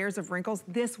deep layers of wrinkles.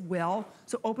 This will.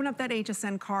 So open up that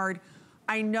HSN card.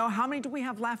 I know, how many do we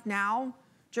have left now,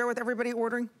 Jared, with everybody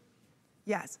ordering?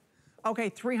 Yes. Okay,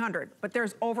 300, but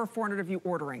there's over 400 of you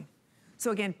ordering. So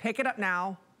again, pick it up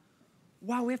now.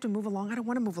 Wow, we have to move along. I don't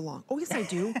want to move along. Oh, yes, I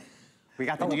do. We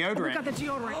got the deodorant. Oh, we got the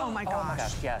deodorant. Oh my gosh. Oh my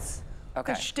gosh, yes.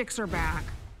 Okay. The shticks are back.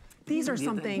 These are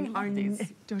something,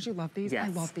 don't you love these? Yes.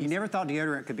 I love these. You never thought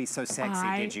deodorant could be so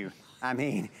sexy, did you? I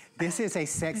mean, this is a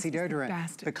sexy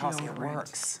deodorant because it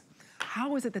works.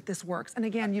 How is it that this works? And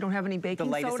again, you don't have any baking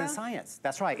soda? The latest in science.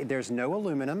 That's right. There's no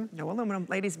aluminum. No aluminum.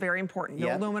 Ladies, very important.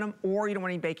 No aluminum, or you don't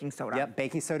want any baking soda. Yep,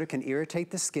 baking soda can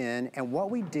irritate the skin. And what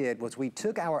we did was we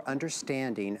took our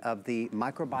understanding of the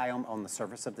microbiome on the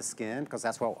surface of the skin, because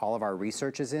that's what all of our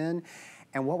research is in.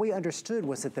 And what we understood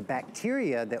was that the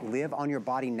bacteria that live on your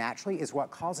body naturally is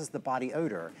what causes the body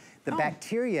odor. The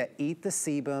bacteria eat the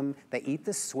sebum, they eat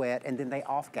the sweat, and then they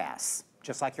off-gas.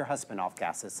 Just like your husband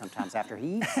off-gasses sometimes after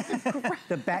he eats.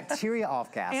 The bacteria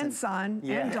off-gas. And son,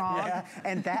 and dog. Yeah,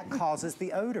 and that causes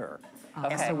the odor.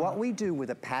 And so what we do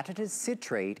with a patented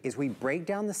citrate is we break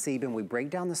down the sebum, we break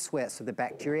down the sweat so the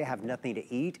bacteria have nothing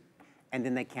to eat, and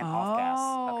then they can't off-gas.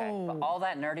 Okay, but all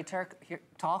that nerdy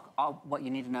talk, all what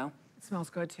you need to know, it smells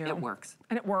good too. it works.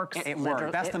 And it works. It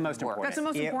works. That's the most important. That's the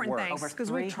most important thing. Over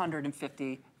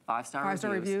 350 five-star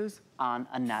reviews on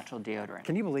a natural deodorant.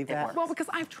 Can you believe that? Works. Well, because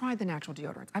I've tried the natural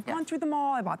deodorants. I've gone through them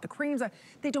all. I bought the creams.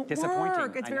 They don't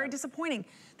work. It's very disappointing.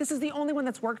 This is the only one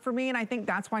that's worked for me, and I think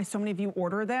that's why so many of you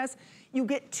order this. You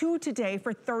get 2 today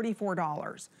for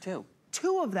 $34.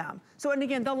 2 of them. So, and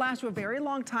again, they'll last you a very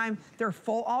long time. They're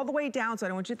full all the way down, so I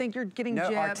don't want you to think you're getting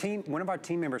gypped. One of our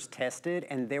team members tested,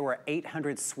 and there were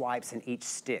 800 swipes in each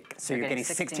stick. So you're getting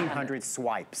 1,600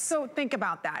 swipes. So think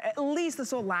about that. At least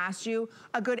this will last you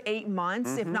a good 8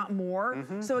 months, if not more.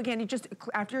 So again, you just,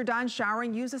 after you're done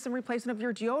showering, use this in replacement of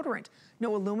your deodorant.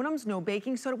 No aluminums, no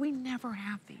baking soda. We never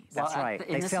have these. That's right.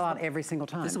 They sell out every single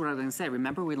time. This is what I was going to say.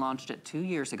 Remember, we launched it 2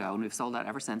 years ago, and we've sold out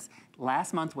ever since.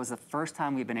 Last month was the first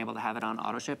time we've been able to have it on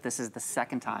auto ship. This is the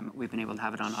second time we've been able to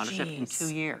have it on auto ship in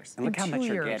 2 years. And look how much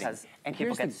you're getting. And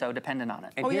people get so dependent on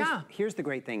it. And here's the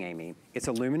great thing, Amy. It's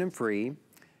aluminum free.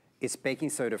 It's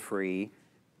baking soda free.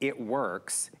 It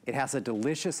works. It has a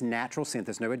delicious natural scent.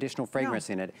 There's no additional fragrance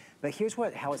in it. But here's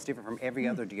how it's different from every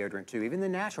other deodorant too, even the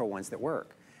natural ones that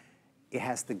work. It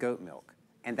has the goat milk,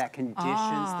 and that conditions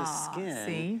the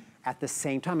skin at the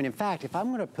same time. And in fact, if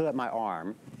I'm gonna put up my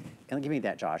arm, and give me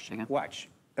that, Josh, watch.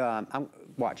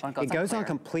 Watch. It goes on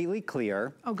completely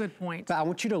clear. Oh, good point. But I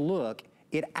want you to look.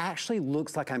 It actually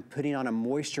looks like I'm putting on a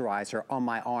moisturizer on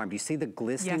my arm. Do you see the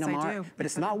glistening on my arm? But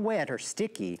it's not wet or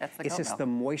sticky. It's just the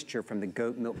moisture from the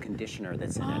goat milk conditioner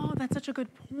that's in it. Oh, that's such a good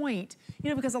point.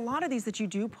 You know, because a lot of these that you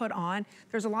do put on,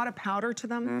 there's a lot of powder to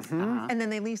them, and then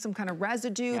they leave some kind of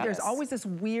residue. There's always this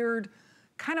weird,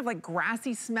 kind of like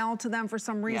grassy smell to them for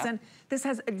some reason. This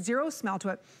has 0 smell to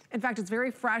it. In fact, it's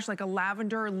very fresh, like a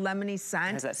lavender, lemony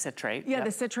scent. It has that citrate. Yeah,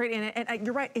 the citrate in it. And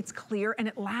you're right, it's clear and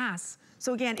it lasts.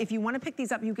 So again, if you want to pick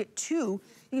these up, you get 2. You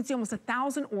can see almost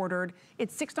 1,000 ordered.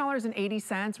 It's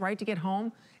 $6.80, right, to get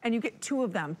home. And you get 2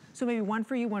 of them. So maybe one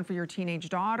for you, one for your teenage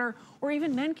daughter, or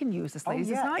even men can use this, ladies.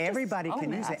 Oh, yeah, it's not everybody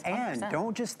can use it. 100%. And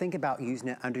don't just think about using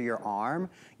it under your arm.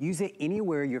 Use it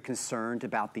anywhere you're concerned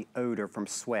about the odor from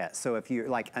sweat. So if you're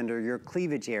like under your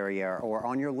cleavage area or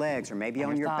on your legs or maybe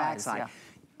on your backside.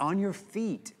 On your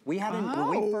feet. We had when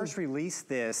we first released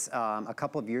this a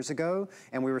couple of years ago,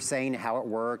 and we were saying how it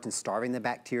worked and starving the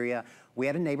bacteria, we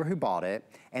had a neighbor who bought it,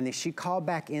 and then she called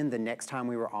back in the next time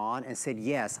we were on and said,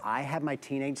 yes, I had my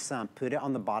teenage son put it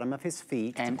on the bottom of his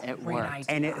feet. And it worked.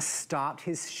 And it stopped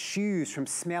his shoes from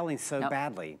smelling so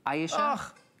badly.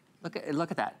 Aisha, look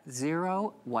at that.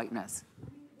 0 whiteness.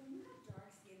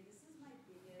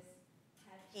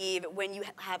 When you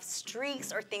have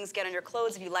streaks or things get on your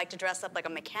clothes, if you like to dress up like a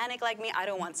mechanic like me, I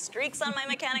don't want streaks on my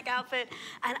mechanic outfit.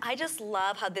 And I just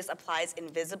love how this applies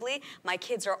invisibly. My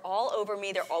kids are all over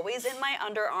me. They're always in my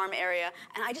underarm area.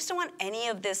 And I just don't want any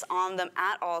of this on them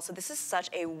at all. So this is such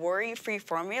a worry-free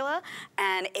formula,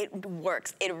 and it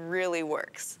works. It really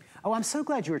works. Oh, I'm so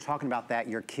glad you were talking about that.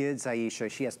 Your kids, Aisha,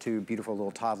 she has 2 beautiful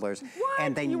little toddlers. What?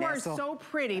 And they you are so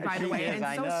pretty, by the way, and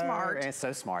so smart. And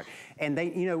so smart. And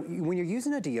they, you know, when you're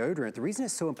using a deodorant, the reason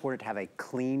it's so important to have a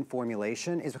clean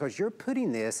formulation is because you're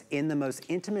putting this in the most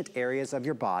intimate areas of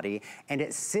your body, and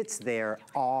it sits there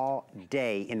all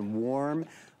day in warm,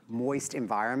 moist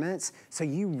environments. So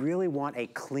you really want a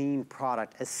clean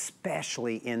product,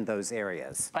 especially in those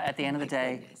areas. But at the end of the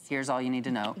day, here's all you need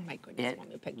to know. It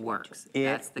works.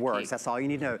 It works. That's all you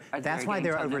need to know. That's why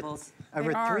there are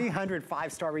over 300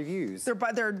 5-star reviews. They're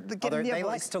getting they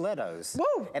like stilettos.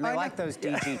 Woo! And they like those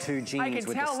DG2 jeans I can with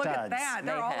the tell, studs. look at that.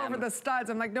 They're all over the studs.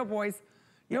 I'm like, no, boys.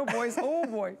 No, boys. Oh,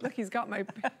 boy. Look, he's got my...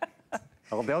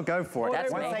 Well, they'll go for it. That's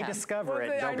Once they discover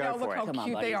it, they'll go for it. Look how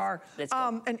cute they are.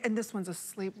 And this one's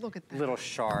asleep. Look at that. Little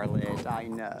Charlotte, I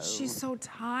know. She's so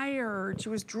tired. She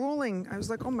was drooling. I was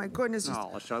like, oh my goodness.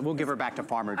 Oh, Charlotte. We'll give her back to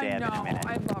Farmer Deb in a minute.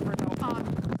 I love her though.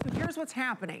 So here's what's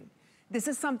happening. This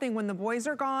is something when the boys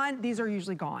are gone, these are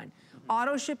usually gone.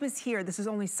 Auto ship is here. This is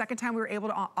only second time we were able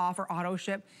to offer auto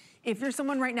ship. If you're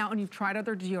someone right now and you've tried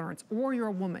other deodorants, or you're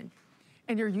a woman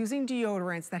and you're using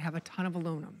deodorants that have a ton of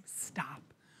aluminum, stop.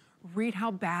 Read how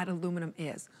bad aluminum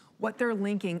is, what they're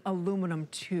linking aluminum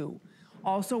to.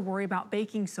 Also worry about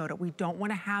baking soda. We don't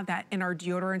want to have that in our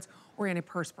deodorants or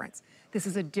antiperspirants. This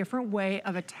is a different way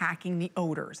of attacking the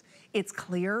odors. It's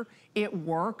clear, it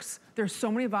works. There's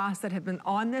so many of us that have been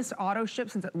on this auto ship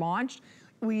since it launched.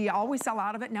 We always sell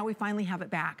out of it, now we finally have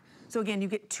it back. So again, you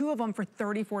get 2 of them for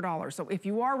 $34. So if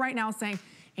you are right now saying,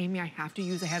 Amy, I have to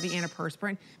use a heavy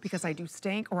antiperspirant because I do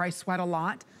stink or I sweat a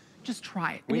lot, just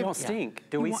try it. We don't stink.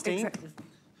 Do we stink?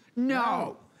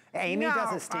 No. Amy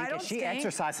doesn't stink, and she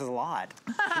exercises a lot.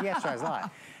 She exercises a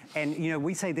lot. And you know,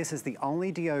 we say this is the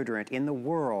only deodorant in the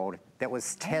world that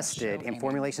was tested in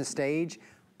formulation stage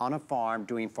on a farm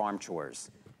doing farm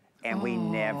chores. And we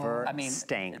never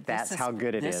stink. That's how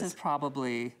good it is. This is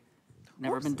probably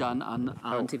never been done on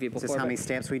TV before. Is this how many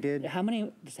stamps we did? How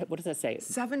many, what does that say?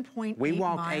 7.8 miles. We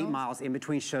walked 8 miles in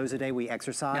between shows a day. We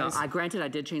exercise. Now, granted, I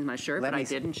did change my shirt, but I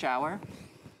didn't shower.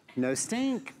 No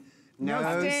stink.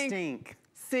 No stink.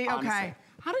 See, okay.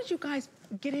 How did you guys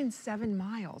get in 7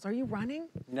 miles? Are you running?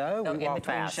 No, we walk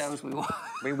fast. In between shows, we walk.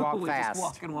 We walk fast. Just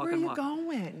walk and walk Where and are walk.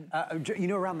 you going? You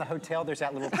know, around the hotel, there's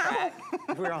that little track.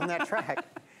 We're on that track.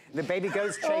 The baby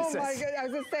goats chase us. Oh my God, I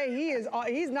was gonna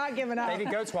say, he's not giving up.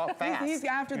 Baby goats walk fast. He's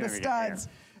after the studs.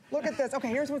 Look at this. Okay,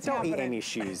 here's what's happening. Don't eat Amy's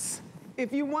shoes.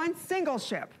 If you want single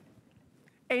ship,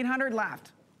 800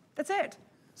 left. That's it.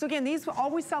 So again, these will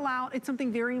always sell out. It's something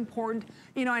very important.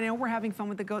 You know, I know we're having fun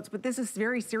with the goats, but this is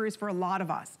very serious for a lot of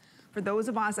us. For those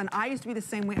of us, and I used to be the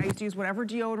same way. I used to use whatever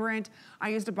deodorant. I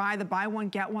used to buy the buy one,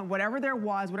 get one, whatever there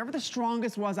was, whatever the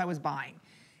strongest was I was buying.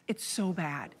 It's so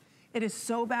bad. It is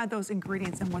so bad, those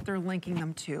ingredients and what they're linking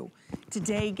them to.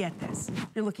 Today, get this.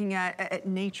 You're looking at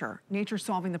nature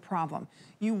solving the problem.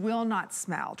 You will not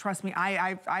smell. Trust me,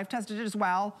 I've tested it as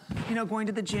well. You know, going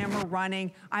to the gym or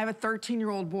running. I have a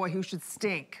 13-year-old boy who should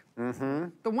stink.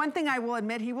 The one thing I will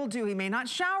admit he will do, he may not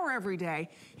shower every day,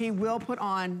 he will put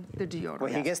on the deodorant.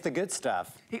 Well, he gets the good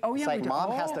stuff. Oh, yeah, it's like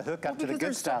mom has to hook up to the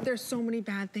good stuff. There's so many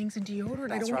bad things in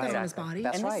deodorant. I don't want that on his body.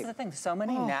 And this is the thing, so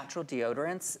many natural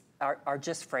deodorants are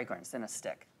just fragrance in a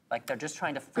stick. Like they're just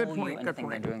trying to fool you into thinking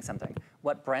they're doing something.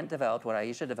 What Brent developed, what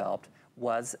Aisha developed,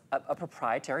 was a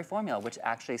proprietary formula which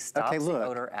actually stops the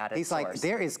odor at its He's source. like,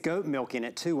 there is goat milk in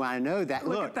it too. I know that.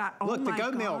 Look at that. Look, the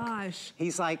goat milk. Gosh.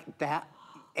 He's like that.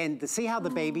 And see how the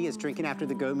baby is drinking after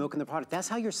the goat milk in the product? That's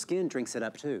how your skin drinks it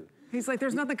up too. He's like,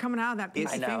 there's nothing coming out of that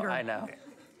pinky finger. I know.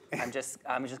 I'm just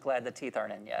glad the teeth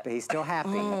aren't in yet. But he's still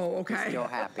happy. Oh, okay. He's still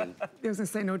happy. I was gonna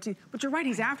say no teeth. But you're right,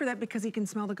 he's after that because he can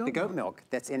smell the goat milk. The goat milk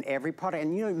that's in every product.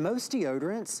 And you know, most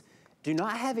deodorants do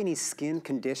not have any skin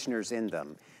conditioners in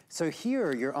them. So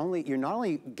here, you're not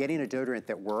only getting a deodorant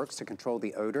that works to control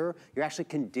the odor, you're actually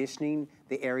conditioning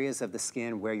the areas of the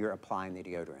skin where you're applying the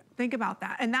deodorant. Think about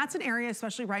that. And that's an area,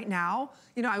 especially right now.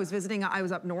 You know, I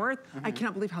was up north. I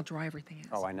cannot believe how dry everything is.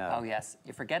 Oh, I know. Oh, yes.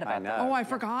 You forget about that. Oh, I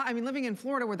forgot. I mean, living in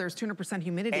Florida where there's 200%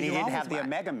 humidity. And you didn't have the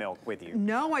Omega milk with you.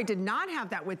 No, I did not have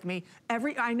that with me.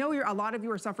 I know a lot of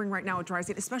you are suffering right now with dry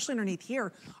skin, especially underneath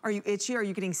here. Are you itchy? Are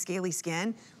you getting scaly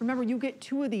skin? Remember, you get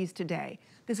 2 of these today.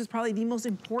 This is probably the most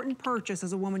important purchase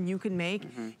as a woman you can make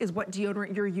is what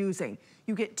deodorant you're using.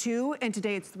 You get 2, and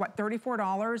today it's what,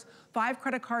 $34, 5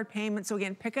 credit card payments. So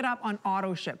again, pick it up on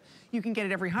auto ship. You can get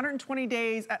it every 120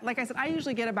 days. Like I said, I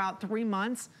usually get about 3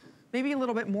 months, maybe a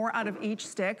little bit more out of each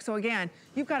stick. So again,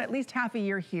 you've got at least half a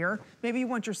year here. Maybe you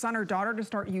want your son or daughter to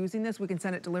start using this. We can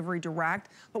send it delivery direct.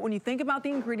 But when you think about the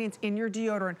ingredients in your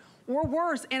deodorant, or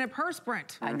worse,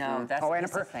 antiperspirant. I know, that's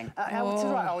the thing. This is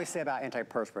what I always say about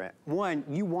antiperspirant. One,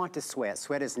 you want to sweat.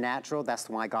 Sweat is natural. That's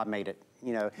why God made it.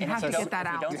 You know, you have to get that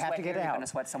out. You have to get it out. You're going to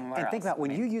sweat somewhere else. And think about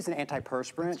when you use an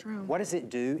antiperspirant, what does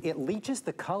it do? It leaches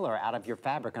the color out of your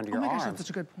fabric under your arms. Oh my gosh, that's such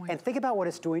a good point. And think about what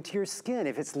it's doing to your skin.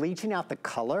 If it's leaching out the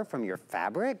color from your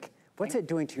fabric, what's it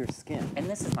doing to your skin? And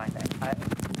this is my thing.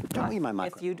 Don't eat my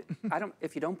microphone.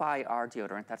 If you don't buy our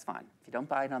deodorant, that's fine. If you don't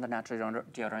buy another natural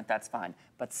deodorant, that's fine.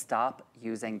 But stop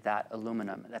using that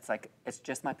aluminum. It's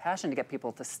just my passion to get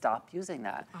people to stop using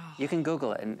that. Oh. You can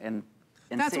Google it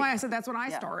and that's why I said that's when I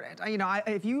started. You know,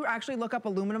 if you actually look up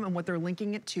aluminum and what they're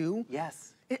linking it to.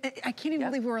 Yes. I can't even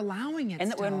believe we're allowing it.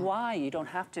 And why? You don't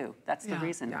have to. That's the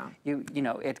reason. Yeah. You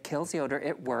know, it kills the odor.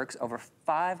 It works. Over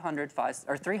 300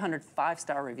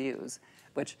 5-star reviews,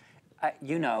 which,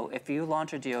 you know, if you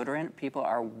launch a deodorant, people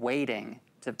are waiting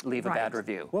to leave a bad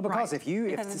review. Well, because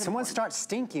if someone starts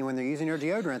stinking when they're using your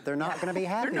deodorant, they're not going to be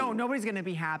happy. No, nobody's going to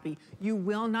be happy. You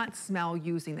will not smell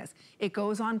using this. It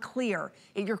goes on clear.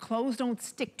 Your clothes don't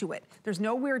stick to it. There's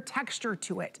no weird texture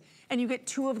to it. And you get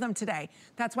 2 of them today.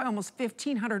 That's why almost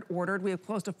 1,500 ordered. We have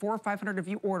close to 400 or 500 of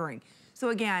you ordering. So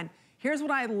again, here's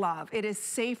what I love. It is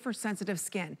safe for sensitive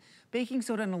skin. Baking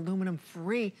soda and aluminum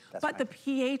free. But the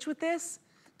pH with this,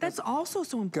 that's also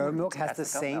so important. Goat milk has the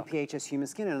same pH as human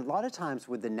skin, and a lot of times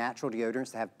with the natural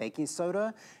deodorants that have baking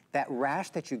soda, that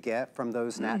rash that you get from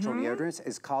those natural deodorants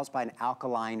is caused by an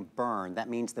alkaline burn. That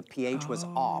means the pH was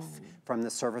off from the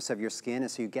surface of your skin, and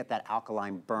so you get that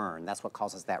alkaline burn. That's what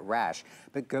causes that rash.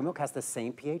 But goat milk has the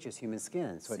same pH as human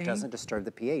skin, so it doesn't disturb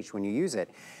the pH when you use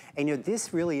it. And you know,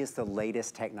 this really is the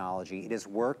latest technology. It is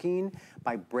working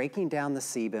by breaking down the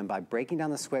sebum, by breaking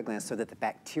down the sweat glands so that the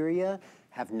bacteria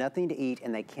have nothing to eat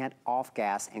and they can't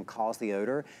off-gas and cause the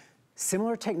odor.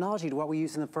 Similar technology to what we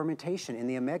use in the fermentation in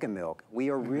the omega milk. We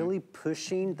are really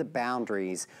pushing the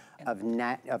boundaries of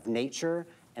nature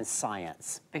and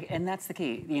science. And that's the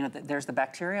key. You know, there's the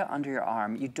bacteria under your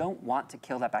arm. You don't want to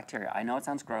kill that bacteria. I know it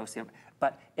sounds gross,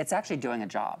 but it's actually doing a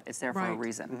job. It's there for a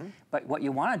reason. But what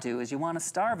you want to do is you want to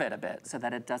starve it a bit so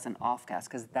that it doesn't off-gas,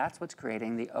 because that's what's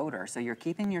creating the odor. So you're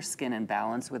keeping your skin in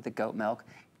balance with the goat milk.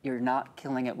 You're not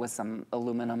killing it with some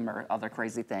aluminum or other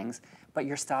crazy things, but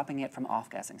you're stopping it from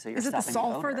off-gassing. So you're Is it the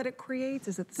sulfur that it creates?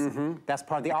 Is it That's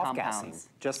part of the off-gassing.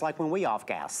 Just like when we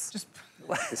off-gas.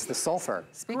 It's the sulfur.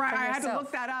 Right, I had to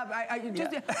look that up.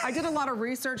 I did a lot of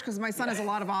research because my son has a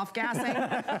lot of off-gassing,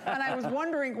 and I was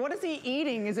wondering, what is he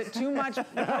eating? Is it too much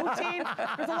protein?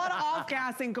 There's a lot of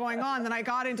off-gassing going on. Then I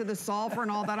got into the sulfur and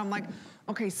all that. I'm like,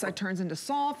 okay, so it turns into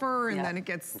sulfur, and then it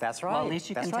gets... That's right. Well, at least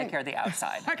you can take care of the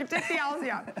outside. I can take the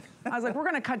outside, I was like, we're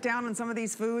going to cut down on some of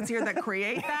these foods here that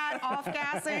create that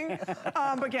off-gassing.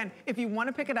 But again, if you want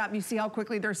to pick it up, you see how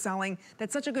quickly they're selling.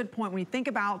 That's such a good point. When you think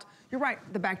about, you're right,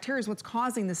 the bacteria is what's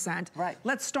causing the scent. Right.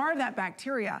 Let's starve that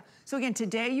bacteria. So again,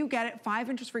 today you get it, 5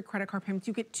 interest-free credit card payments.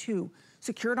 You get 2.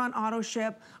 Secured on auto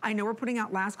ship. I know we're putting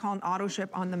out last call on auto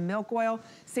ship on the milk oil.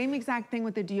 Same exact thing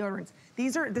with the deodorants.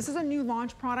 This is a new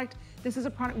launch product. This is a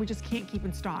product we just can't keep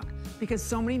in stock because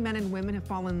so many men and women have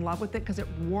fallen in love with it because it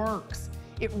works.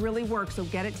 It really works. So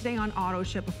get it today on auto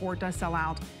ship before it does sell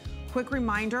out. Quick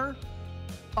reminder,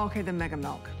 okay, the Mega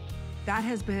Milk. That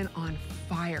has been on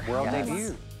fire. World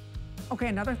debut. Okay,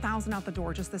 another 1,000 out the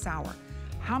door just this hour.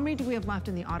 How many do we have left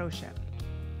in the auto ship?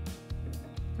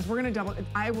 Because we're gonna double,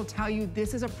 I will tell you,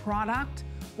 this is a product,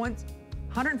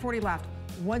 140 left.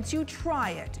 Once you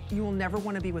try it, you will never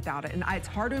want to be without it. And it's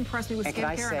hard to impress me with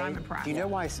skincare, and I'm impressed. Do you know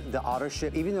why the auto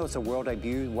ship, even though it's a world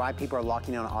debut, why people are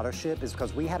locking in on auto ship is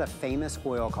because we had a famous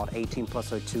oil called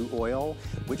 18+02 oil,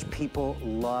 which people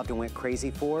loved and went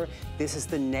crazy for. This is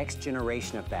the next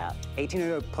generation of that.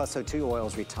 18+02 oil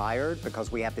is retired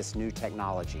because we have this new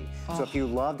technology. So if you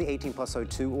love the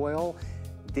 18+02 oil,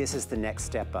 this is the next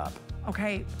step up.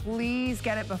 Okay, please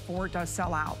get it before it does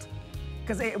sell out.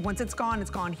 Because once it's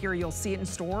gone here. You'll see it in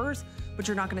stores, but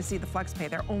you're not gonna see the flex pay.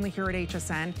 They're only here at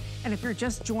HSN. And if you're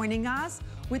just joining us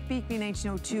with Beekman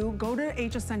H02, go to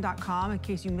hsn.com in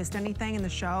case you missed anything in the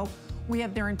show. We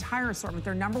have their entire assortment.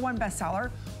 Their #1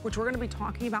 bestseller, which we're gonna be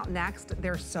talking about next,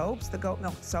 their soaps, the goat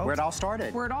milk soaps. Where it all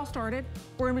started. Where it all started.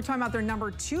 We're gonna be talking about their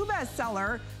 #2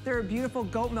 bestseller, their beautiful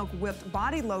goat milk whipped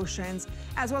body lotions,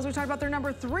 as well as we talk about their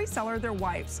 #3 seller, their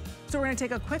wipes. So we're gonna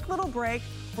take a quick little break.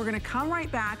 We're gonna come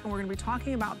right back and we're gonna be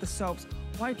talking about the soaps.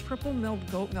 Why triple milled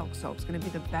goat milk soap is gonna be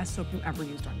the best soap you ever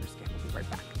used on your skin. We'll be right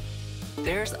back.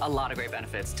 There's a lot of great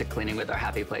benefits to cleaning with our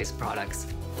Happy Place products.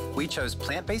 We chose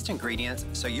plant-based ingredients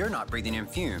so you're not breathing in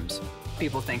fumes.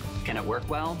 People think, can it work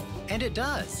well? And it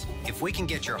does. If we can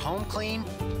get your home clean,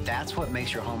 that's what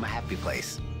makes your home a happy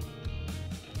place.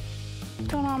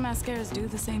 Don't all mascaras do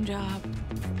the same job?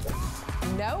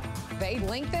 Nope. They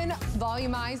lengthen,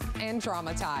 volumize, and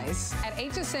dramatize. At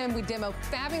HSN, we demo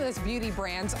fabulous beauty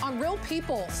brands on real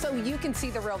people so you can see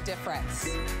the real difference.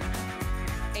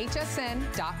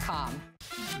 hsn.com.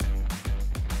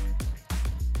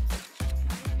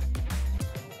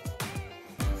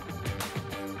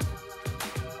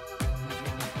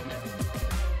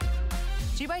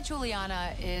 G by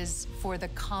Juliana is for the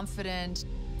confident,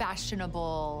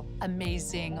 fashionable,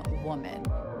 amazing woman.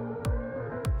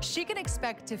 She can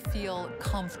expect to feel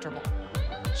comfortable.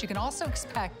 She can also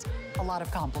expect a lot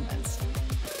of compliments.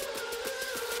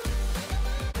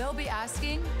 They'll be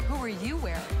asking, who are you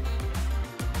wearing?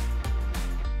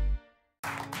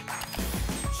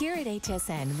 Here at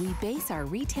HSN, we base our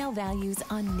retail values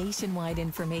on nationwide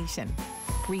information.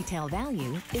 Retail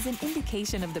value is an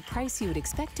indication of the price you would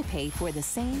expect to pay for the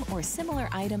same or similar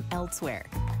item elsewhere,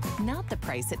 not the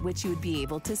price at which you would be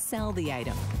able to sell the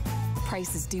item.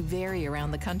 Prices do vary around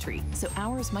the country, so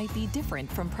ours might be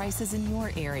different from prices in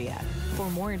your area. For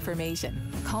more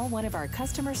information, call one of our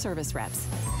customer service reps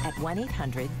at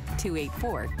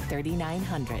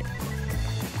 1-800-284-3900.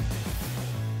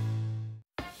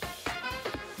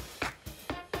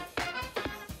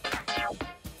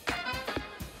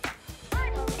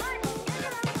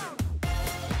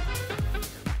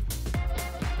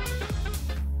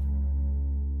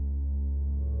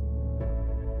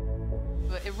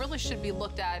 It really should be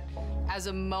looked at as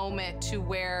a moment to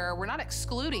where we're not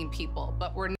excluding people,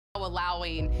 but we're now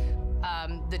allowing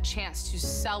the chance to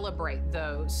celebrate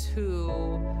those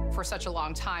who, for such a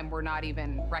long time, were not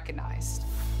even recognized.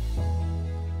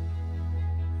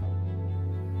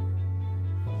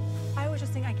 I was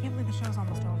just thinking, I can't believe the show's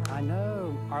almost over. I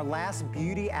know. Our last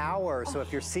beauty hour. So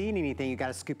if you're seeing anything, you got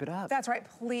to scoop it up. That's right,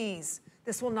 please.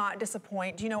 This will not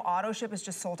disappoint. Do you know auto ship is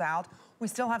just sold out? We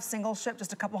still have single ship,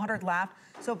 just a couple hundred left.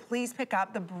 So please pick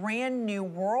up the brand new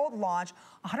world launch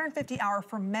 150-hour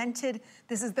fermented.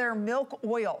 This is their milk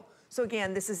oil. So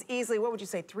again, this is easily, what would you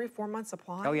say, 3 or 4 months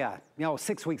supply? Oh yeah,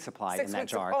 6 weeks supply in that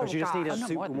jar, because you just need a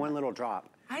one little drop.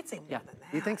 I'd say more than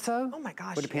that. You think so? Oh my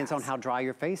gosh, Well, it depends on how dry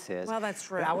your face is. Well, that's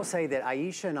true. But I will say that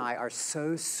Aisha and I are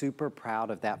so super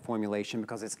proud of that formulation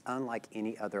because it's unlike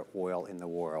any other oil in the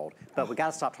world. But we got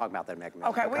to stop talking about that Mega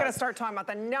Milk. Okay, we got to start talking about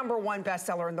the #1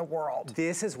 bestseller in the world.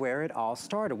 This is where it all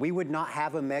started. We would not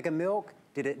have a Mega Milk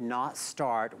did it not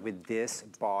start with this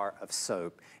bar of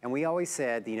soap. And we always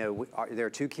said, there are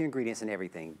 2 key ingredients in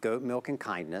everything, goat milk and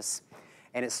kindness.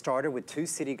 And it started with 2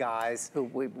 city guys.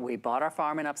 We bought our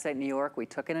farm in upstate New York. We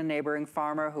took in a neighboring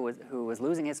farmer who was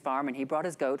losing his farm, and he brought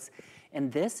his goats.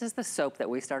 And this is the soap that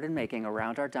we started making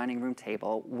around our dining room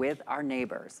table with our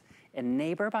neighbors. And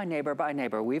neighbor by neighbor by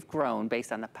neighbor, we've grown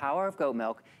based on the power of goat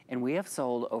milk, and we have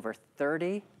sold over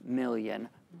 30 million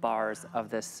bars of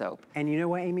this soap. And you know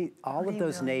what, Amy? All of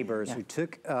those neighbors who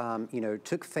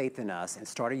took faith in us and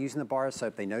started using the bar of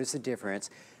soap, they noticed the difference.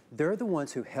 They're the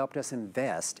ones who helped us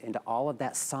invest into all of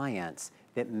that science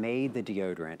that made the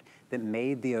deodorant, that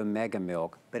made the Omega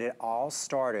milk, but it all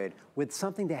started with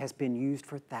something that has been used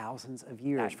for thousands of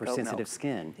years for sensitive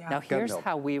skin. Yeah. Now here's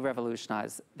how we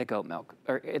revolutionize the goat milk,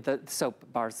 or the soap,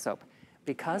 bars soap.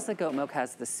 Because the goat milk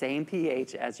has the same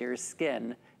pH as your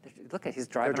skin, look at, he's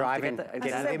driving. They're driving. To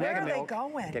get the Omega milk.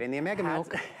 Getting the Omega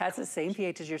milk. Has the same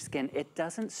pH as your skin. It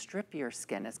doesn't strip your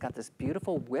skin. It's got this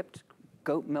beautiful whipped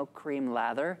goat milk cream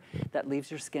lather that leaves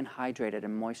your skin hydrated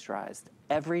and moisturized.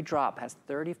 Every drop has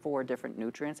 34 different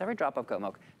nutrients. Every drop of goat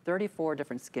milk, 34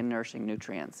 different skin nourishing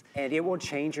nutrients. And it will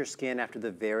change your skin after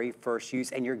the very first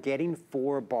use, and you're getting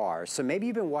 4 bars. So maybe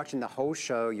you've been watching the whole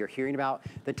show, you're hearing about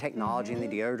the technology and the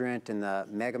deodorant and the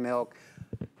Mega Milk.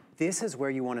 This is where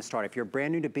you want to start. If you're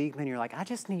brand new to Beekman, you're like, I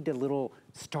just need a little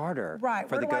starter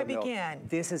for the goat milk.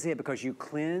 This is it, because you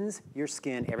cleanse your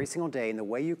skin every single day, and the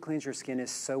way you cleanse your skin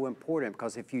is so important,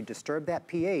 because if you disturb that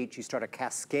pH, you start a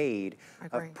cascade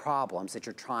of problems that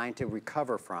you're trying to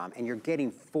recover from, and you're getting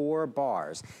 4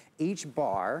 bars. Each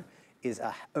bar is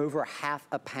over half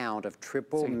a pound of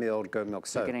triple milled goat milk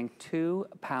soap. You're getting 2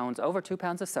 pounds, over 2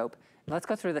 pounds of soap. Let's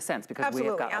go through the scents, because we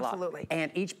have got a lot.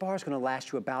 And each bar is going to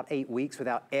last you about 8 weeks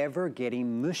without ever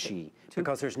getting mushy,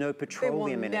 because there's no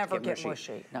petroleum in it to get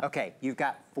mushy. No. Okay, you've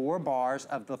got 4 bars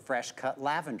of the fresh cut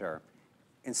lavender,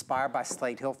 inspired by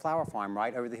Slate Hill Flower Farm,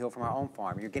 right over the hill from our own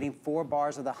farm. You're getting 4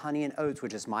 bars of the honey and oats,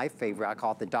 which is my favorite. I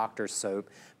call it the doctor's soap,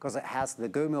 because it has the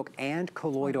goat milk and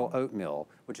colloidal oatmeal,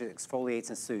 which exfoliates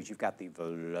and soothes. You've got the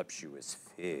voluptuous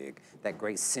fig, that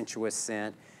great sensuous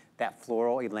scent. That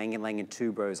floral ylang-ylang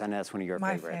tuberose, I know that's one of your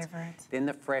favorites. Then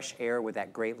the fresh air with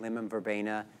that great lemon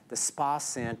verbena, the spa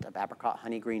scent of apricot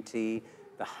honey green tea,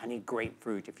 the honey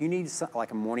grapefruit. If you need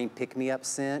like a morning pick-me-up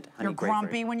scent, honey grapefruit. You're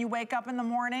grumpy when you wake up in the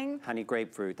morning? Honey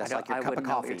grapefruit, that's like your cup of coffee. I wouldn't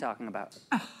know what you're talking about.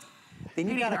 Then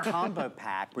you got a combo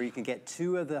pack where you can get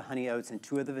 2 of the honey oats and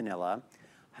 2 of the vanilla.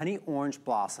 Honey Orange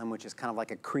Blossom, which is kind of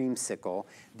like a creamsicle.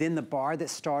 Then the bar that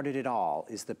started it all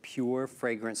is the Pure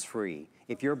Fragrance Free.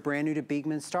 If you're brand new to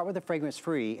Beekman, start with the Fragrance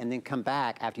Free and then come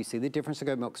back after you see the difference the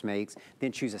goat milk makes,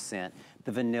 then choose a scent.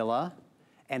 The vanilla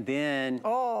And then this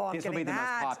will be the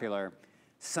most popular.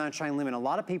 Sunshine Lemon. A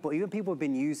lot of people, even people who have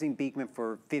been using Beekman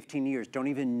for 15 years, don't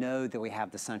even know that we have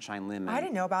the Sunshine Lemon. I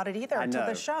didn't know about it either until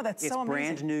the show. That's so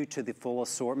amazing. It's brand new to the full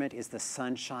assortment is the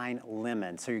Sunshine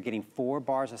Lemon. So you're getting 4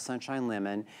 bars of Sunshine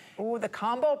Lemon. Ooh, the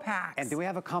combo packs. And then we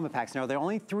have a combo packs. Now, there are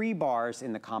only 3 bars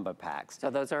in the combo packs.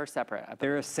 So those are separate.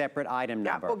 They're a separate item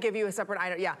number. Yeah, we'll give you a separate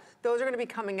item. Yeah, those are gonna be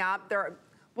coming up.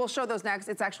 We'll show those next.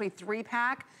 It's actually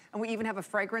 3-pack, and we even have a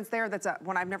fragrance there that's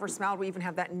one I've never smelled. We even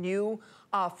have that new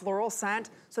floral scent.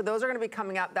 So those are gonna be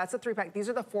coming up. That's a 3-pack. These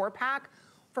are the 4-pack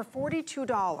for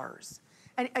 $42.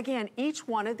 And again, each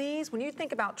one of these, when you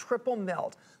think about triple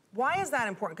milled, why is that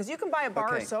important? Because you can buy a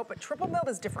bar of soap, but triple milled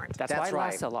is different. That's why it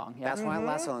lasts so long. Yeah. That's why it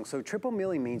lasts so long. So triple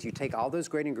milling means you take all those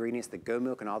great ingredients, the goat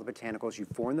milk and all the botanicals, you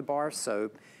form the bar of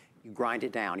soap, you grind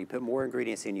it down, you put more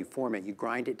ingredients in, you form it, you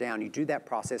grind it down, you do that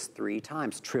process 3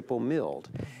 times, triple milled.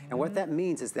 And what that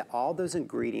means is that all those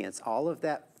ingredients, all of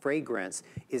that fragrance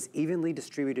is evenly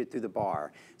distributed through the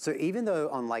bar. So even though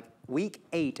on like week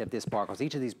 8 of this bar, because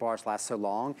each of these bars lasts so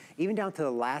long, even down to the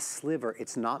last sliver,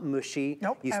 it's not mushy.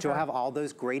 Nope, you still have all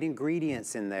those great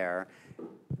ingredients in there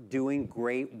doing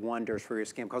great wonders for your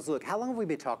skin. Because look, how long have we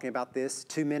been talking about this?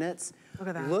 2 minutes? Look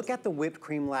at that. Look at the whipped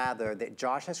cream lather that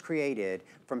Josh has created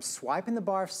from swiping the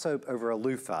bar of soap over a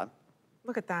loofah.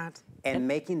 Look at that. And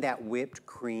making that whipped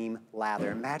cream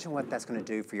lather. Imagine what that's gonna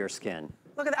do for your skin.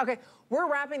 Look at that. Okay, we're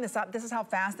wrapping this up. This is how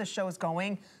fast this show is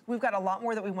going. We've got a lot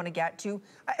more that we want to get to.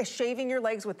 Shaving your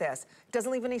legs with this.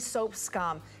 Doesn't leave any soap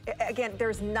scum. Again,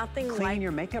 there's nothing like... Cleaning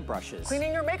your makeup brushes.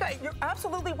 Cleaning your makeup. You're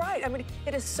absolutely right. I mean,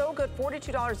 it is so good.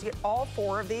 $42 to get all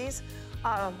 4 of these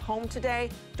home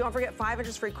today. Don't forget 5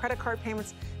 interest-free credit card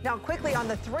payments. Now, quickly on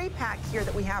the 3-pack here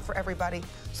that we have for everybody.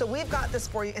 So we've got this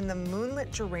for you in the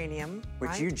Moonlit Geranium,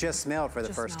 which you just smelled for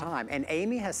the first time. And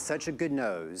Amy has such a good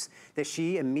nose that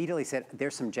she immediately said,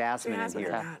 there's some jasmine in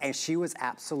here. And she was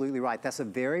absolutely right. That's a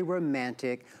very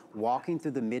romantic, walking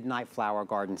through the midnight flower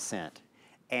garden scent.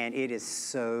 And it is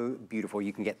so beautiful.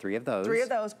 You can get 3 of those. 3 of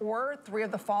those, or 3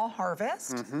 of the fall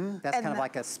harvest. That's kind of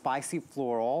like a spicy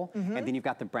floral. And then you've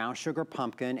got the brown sugar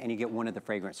pumpkin, and you get 1 of the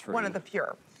fragrance free. 1 of the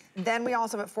pure. Then we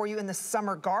also have it for you in the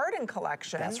Summer Garden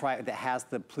collection. That's right, that has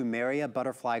the Plumeria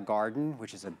Butterfly Garden,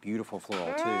 which is a beautiful floral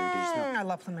too. Did you smell? I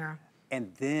love Plumeria.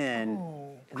 And then,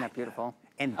 isn't that beautiful?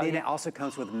 And then it also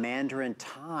comes with mandarin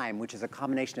thyme, which is a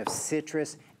combination of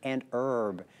citrus and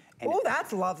herb. Oh,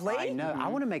 that's lovely. I know. I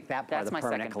want to make that part of the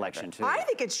permanent collection too. I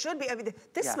think it should be. I mean,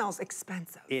 this smells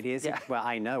expensive. It is. Well,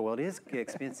 I know. Well, it is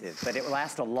expensive, but it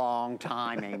lasts a long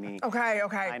time, Amy. Okay.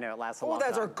 I know. It lasts a long time.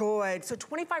 Oh, those are good. So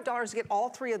 $25 to get all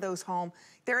 3 of those home.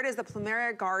 There it is, the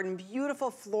Plumeria Garden. Beautiful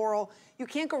floral. You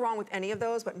can't go wrong with any of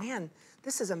those, but man,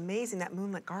 this is amazing, that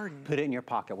Moonlit Garden. Put it in your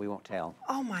pocket. We won't tell.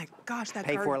 Oh my gosh, that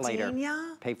Pay for it later.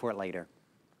 gardenia. Pay for it later.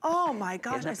 Oh my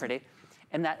gosh. Isn't that pretty?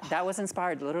 And that was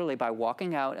inspired literally by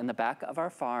walking out in the back of our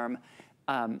farm.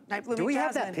 Do we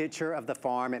have that picture of the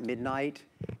farm at midnight?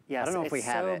 Yes, I don't know if we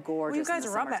have it. Gorgeous. Well, you guys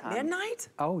are up at midnight?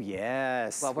 Oh,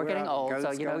 yes. Well, we're getting old,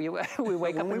 so you know, we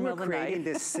wake up in the middle of the night. When we were creating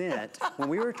this scent, when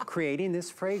we were creating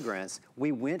this fragrance,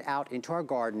 we went out into our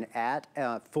garden at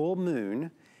full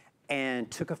moon and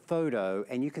took a photo,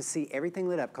 and you can see everything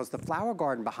lit up because the flower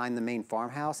garden behind the main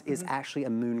farmhouse is actually a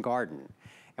moon garden.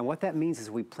 And what that means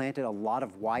is we planted a lot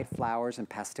of white flowers and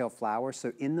pastel flowers,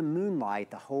 so in the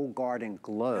moonlight, the whole garden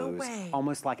glows,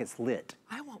 almost like it's lit.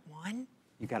 I want one.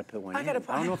 You got to put one in. I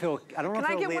don't know if it'll. I don't know Can if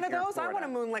I it'll get one of live those? I want a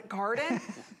moonlit garden.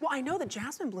 Well, I know the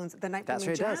jasmine blooms, the night blooming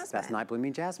jasmine. That's what it does. That's night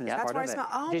blooming jasmine. Yeah, that's part what of I smell.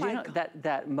 Oh Did my you know God.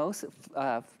 that most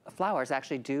flowers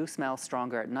actually do smell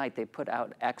stronger at night? They put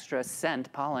out extra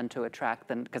scent pollen to attract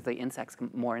them because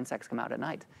more insects come out at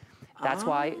night. That's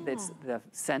why it's the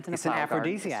scent in the flower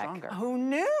garden is stronger. Who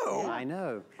knew? I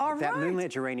know. All that right. moonlit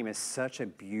geranium is such a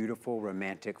beautiful,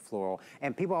 romantic floral.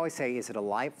 And people always say, is it a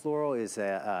light floral? Is it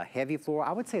a heavy floral?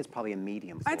 I would say it's probably a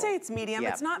medium floral. I'd say it's medium.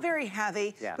 It's not very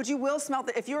heavy, but you will smell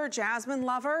that. If you're a jasmine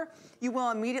lover, you will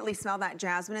immediately smell that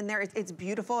jasmine in there. It's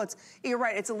beautiful. You're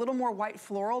right, it's a little more white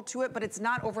floral to it, but it's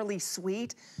not overly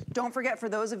sweet. Don't forget, for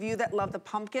those of you that love the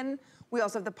pumpkin, we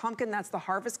also have the pumpkin, that's the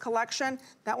Harvest Collection.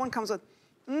 That one comes with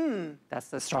that's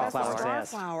the starflower.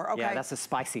 Starflower, okay. Yeah, that's a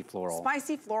spicy floral.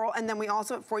 Spicy floral, and then we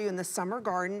also have it for you in the Summer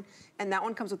Garden, and that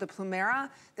one comes with the Plumeria.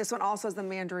 This one also has the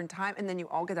mandarin thyme, and then you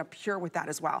all get a pure with that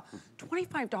as well.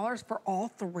 $25 for all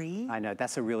 3? I know,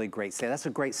 that's a really great set. That's a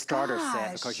great starter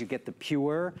set because you get the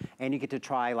pure, and you get to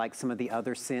try like some of the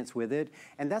other scents with it.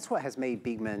 And that's what has made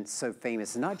Beekman so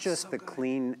famous. Not just the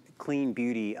clean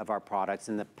beauty of our products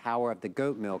and the power of the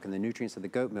goat milk and the nutrients of the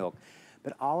goat milk,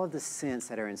 but all of the scents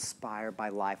that are inspired by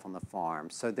life on the farm.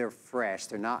 So they're fresh,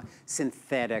 they're not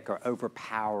synthetic or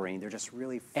overpowering, they're just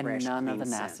really fresh, and none of the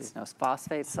scents. nasties, no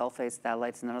phosphates, sulfates,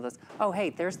 phthalates, none of those. Oh, hey,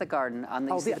 there's the garden. On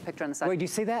the, you see the picture on the side? Wait, do you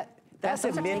see that? That's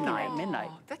at midnight. Midnight.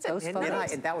 That's at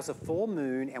midnight. And that was a full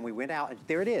moon, and we went out, and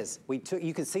there it is.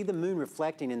 You can see the moon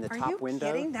reflecting in the top window.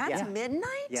 Are you kidding? That's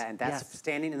midnight? Yeah, and that's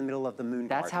standing in the middle of the moon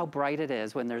That's garden. how bright it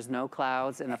is when there's no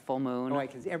clouds and a full moon. Oh, wait,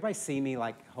 can everybody see me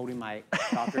like holding my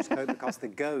doctor's coat because the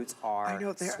goats are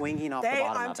swinging off the bottom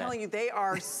of it. I'm telling you, they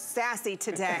are sassy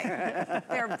today.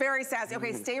 They're very sassy.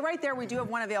 Okay, stay right there. We do have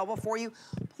one available for you.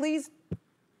 Please.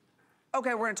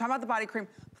 Okay, we're gonna talk about the body cream.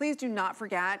 Please do not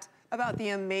forget about the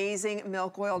amazing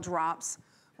milk oil drops.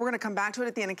 We're gonna come back to it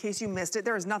at the end in case you missed it.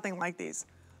 There is nothing like these.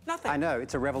 Nothing. I know,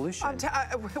 it's a revolution.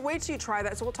 Wait till you try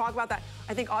that, so we'll talk about that.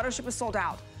 I think auto ship is sold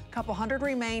out. A couple hundred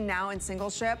remain now in single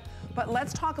ship, but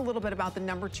let's talk a little bit about the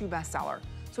 #2 bestseller.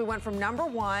 So we went from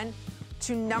 #1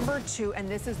 to #2, and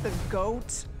this is the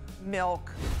goat milk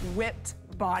whipped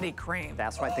body cream.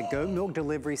 That's right, the goat milk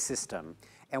delivery system.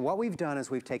 And what we've done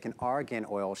is we've taken argan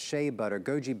oil, shea butter,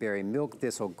 goji berry, milk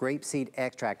thistle, grapeseed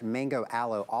extract, mango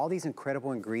aloe, all these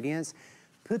incredible ingredients,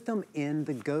 put them in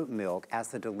the goat milk as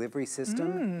the delivery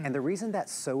system. And the reason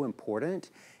that's so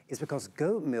important is because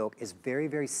goat milk is very,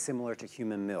 very similar to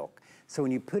human milk. So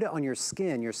when you put it on your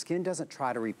skin doesn't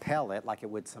try to repel it like it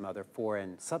would some other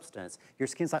foreign substance. Your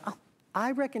skin's like, oh,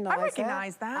 I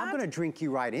recognize that. I'm gonna drink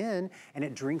you right in, and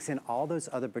it drinks in all those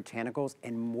other botanicals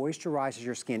and moisturizes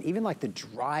your skin. Even like the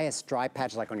driest dry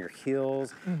patches like on your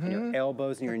heels, and your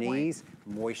elbows and your knees,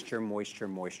 moisture, moisture,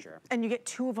 moisture. And you get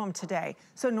 2 of them today.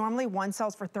 So normally one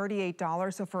sells for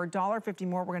 $38, so for $1.50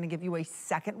 more, we're gonna give you a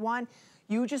second one.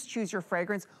 You just choose your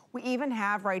fragrance. We even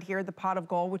have right here the pot of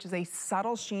gold, which is a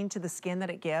subtle sheen to the skin that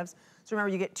it gives. So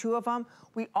remember, you get 2 of them.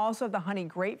 We also have the honey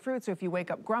grapefruit, so if you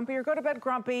wake up grumpy or go to bed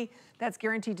grumpy, that's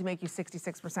guaranteed to make you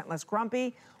 66% less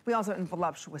grumpy. We also have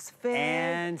voluptuous fig.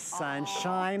 And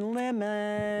sunshine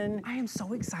lemon. I am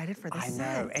so excited for this I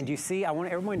know, and you see, I want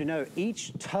everyone to know,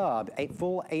 each tub, a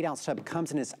full 8-ounce tub,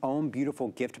 comes in its own beautiful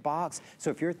gift box. So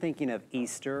if you're thinking of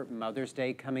Easter, Mother's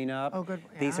Day coming up,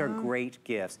 these are great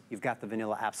gifts. You've got the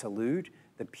Vanilla Absolute,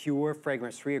 the Pure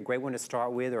Fragrance-Free, a great one to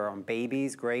start with, or on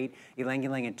babies, great. Ylang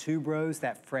Ylang and Tuberose,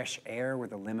 that fresh air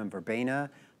with the lemon verbena,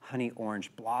 honey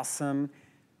orange blossom,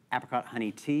 apricot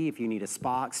honey tea if you need a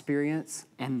spa experience.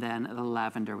 And then the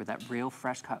lavender with that real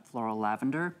fresh cut floral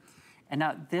lavender. And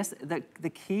now the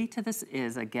key to this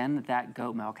is, again, that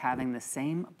goat milk having the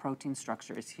same protein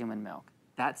structure as human milk.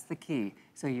 That's the key.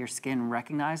 So your skin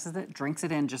recognizes it, drinks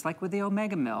it in, just like with the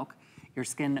omega milk. Your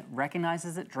skin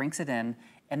recognizes it, drinks it in,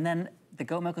 and then the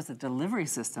goat milk is the delivery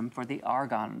system for the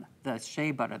argan, the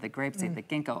shea butter, the grapeseed, the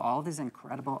ginkgo, all these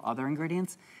incredible other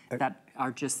ingredients that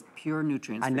are just pure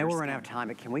nutrients. I know we're running out of time,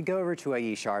 but can we go over to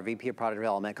Aisha, our VP of Product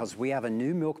Development, because we have a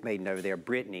new milk maiden over there,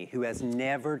 Brittany, who has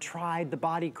never tried the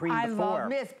body cream before. I love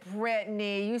Miss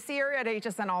Brittany. You see her at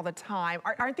HSN all the time.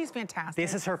 Aren't these fantastic?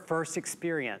 This is her first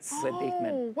experience at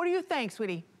Beekman. What do you think,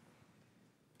 sweetie?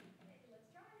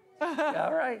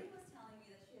 All right.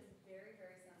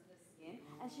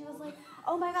 And she was like,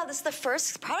 oh my God, this is the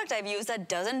first product I've used that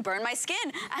doesn't burn my skin.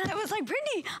 And I was like,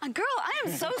 Brittany, girl, I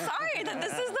am so sorry that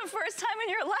this is the first time in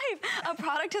your life a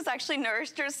product has actually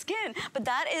nourished your skin. But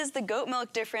that is the goat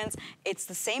milk difference. It's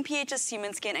the same pH as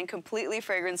human skin and completely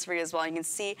fragrance-free as well. You can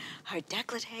see her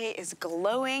décolleté is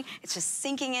glowing. It's just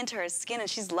sinking into her skin and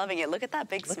she's loving it. Look at that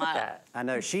big smile. At that. I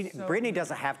know, Brittany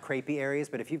doesn't have crepey areas,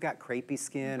 but if you've got crepey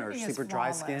skin or super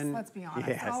dry skin. Let's be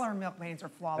honest, all our milk maidens are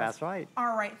flawless. That's right.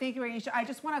 All right, thank you, Aisha. I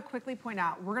just want to quickly point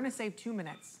out, we're going to save 2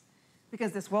 minutes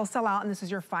because this will sell out and this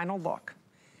is your final look.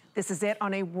 This is it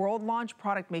on a world launch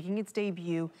product making its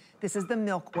debut. This is the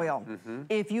milk oil.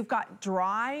 If you've got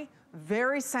dry,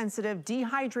 very sensitive,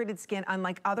 dehydrated skin,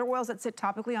 unlike other oils that sit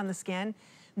topically on the skin,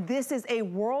 this is a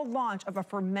world launch of a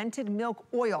fermented milk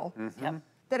oil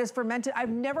that is fermented. I've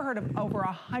never heard of over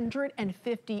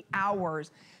 150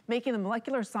 hours, making the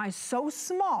molecular size so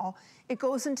small, it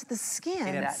goes into the skin.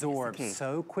 It absorbs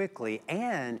so quickly,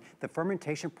 and the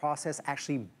fermentation process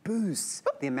actually boosts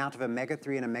the amount of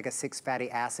omega-3 and omega-6 fatty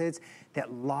acids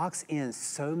that locks in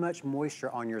so much moisture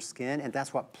on your skin, and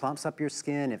that's what plumps up your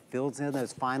skin. It fills in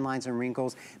those fine lines and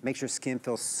wrinkles, makes your skin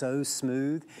feel so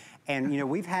smooth. And you know,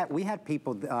 we had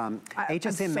people,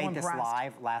 HSN made this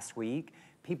live last week.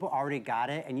 People already got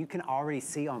it, and you can already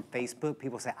see on Facebook,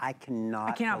 people say, I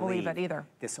cannot believe it either.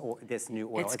 This new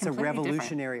oil. It's a completely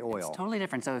revolutionary different. oil. It's totally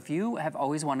different. So if you have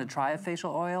always wanted to try a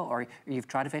facial oil, or you've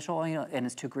tried a facial oil and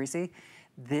it's too greasy,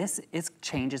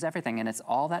 changes everything, and it's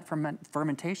all that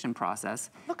fermentation process.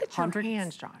 Look at your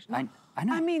hands, Josh. I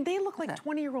know. I mean, they look like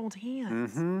 20-year-old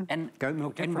hands. And goat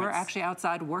milk difference. And we're actually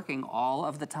outside working all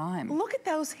of the time. Look at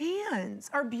those hands.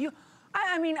 Are beautiful.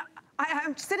 I mean,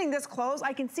 I'm sitting this close.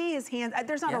 I can see his hands.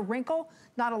 There's not a wrinkle,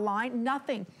 not a line,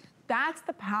 nothing. That's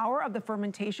the power of the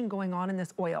fermentation going on in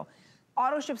this oil.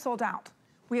 Auto ship sold out.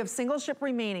 We have single ship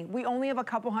remaining. We only have a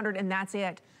couple hundred, and that's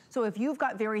it. So if you've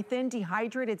got very thin,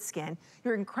 dehydrated skin,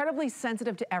 you're incredibly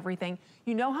sensitive to everything.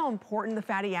 You know how important the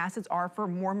fatty acids are for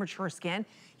more mature skin,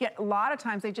 yet a lot of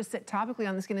times they just sit topically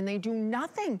on the skin and they do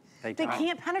nothing. They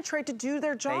can't penetrate to do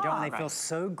their job. They don't, they feel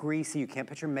so greasy, you can't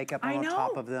put your makeup on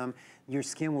top of them. Your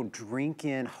skin will drink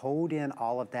in, hold in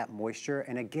all of that moisture,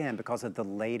 and again, because of the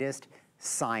latest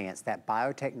science, that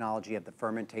biotechnology of the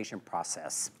fermentation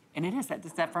process. And it is,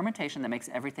 it's that fermentation that makes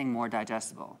everything more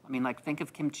digestible. I mean, like, think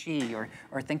of kimchi or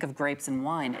think of grapes and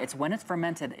wine. It's when it's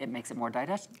fermented, it makes it more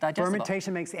digestible.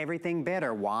 Fermentation makes everything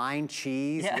better. Wine,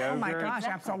 cheese, yogurt, oh my gosh,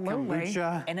 absolutely.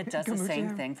 Kombucha. And it does the same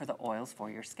thing for the oils for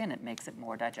your skin. It makes it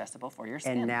more digestible for your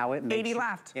skin. And now it makes 80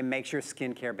 left. It makes your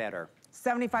skincare better.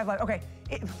 75 left. Okay,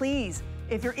 please,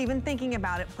 if you're even thinking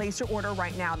about it, place your order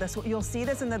right now. You'll see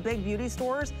this in the big beauty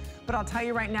stores, but I'll tell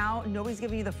you right now, nobody's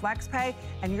giving you the flex pay,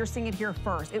 and you're seeing it here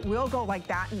first. It will go like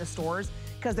that in the stores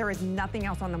because there is nothing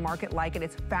else on the market like it.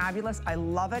 It's fabulous. I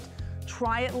love it.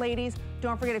 Try it, ladies.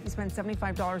 Don't forget, if you spend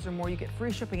 $75 or more, you get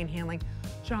free shipping and handling.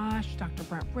 Josh, Dr.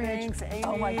 Brent Ridge. Thanks, Amy.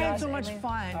 Oh my gosh, I had so much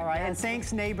fun. All right, and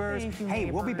thanks, neighbors. Thank you, hey,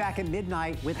 neighbors. we'll be back at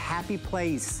midnight with Happy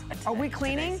Place. Are we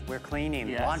cleaning? We're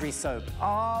cleaning. Laundry soap.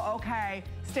 Oh, okay.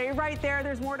 Stay right there.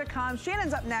 There's more to come.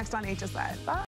 Shannon's up next on HSN. Bye.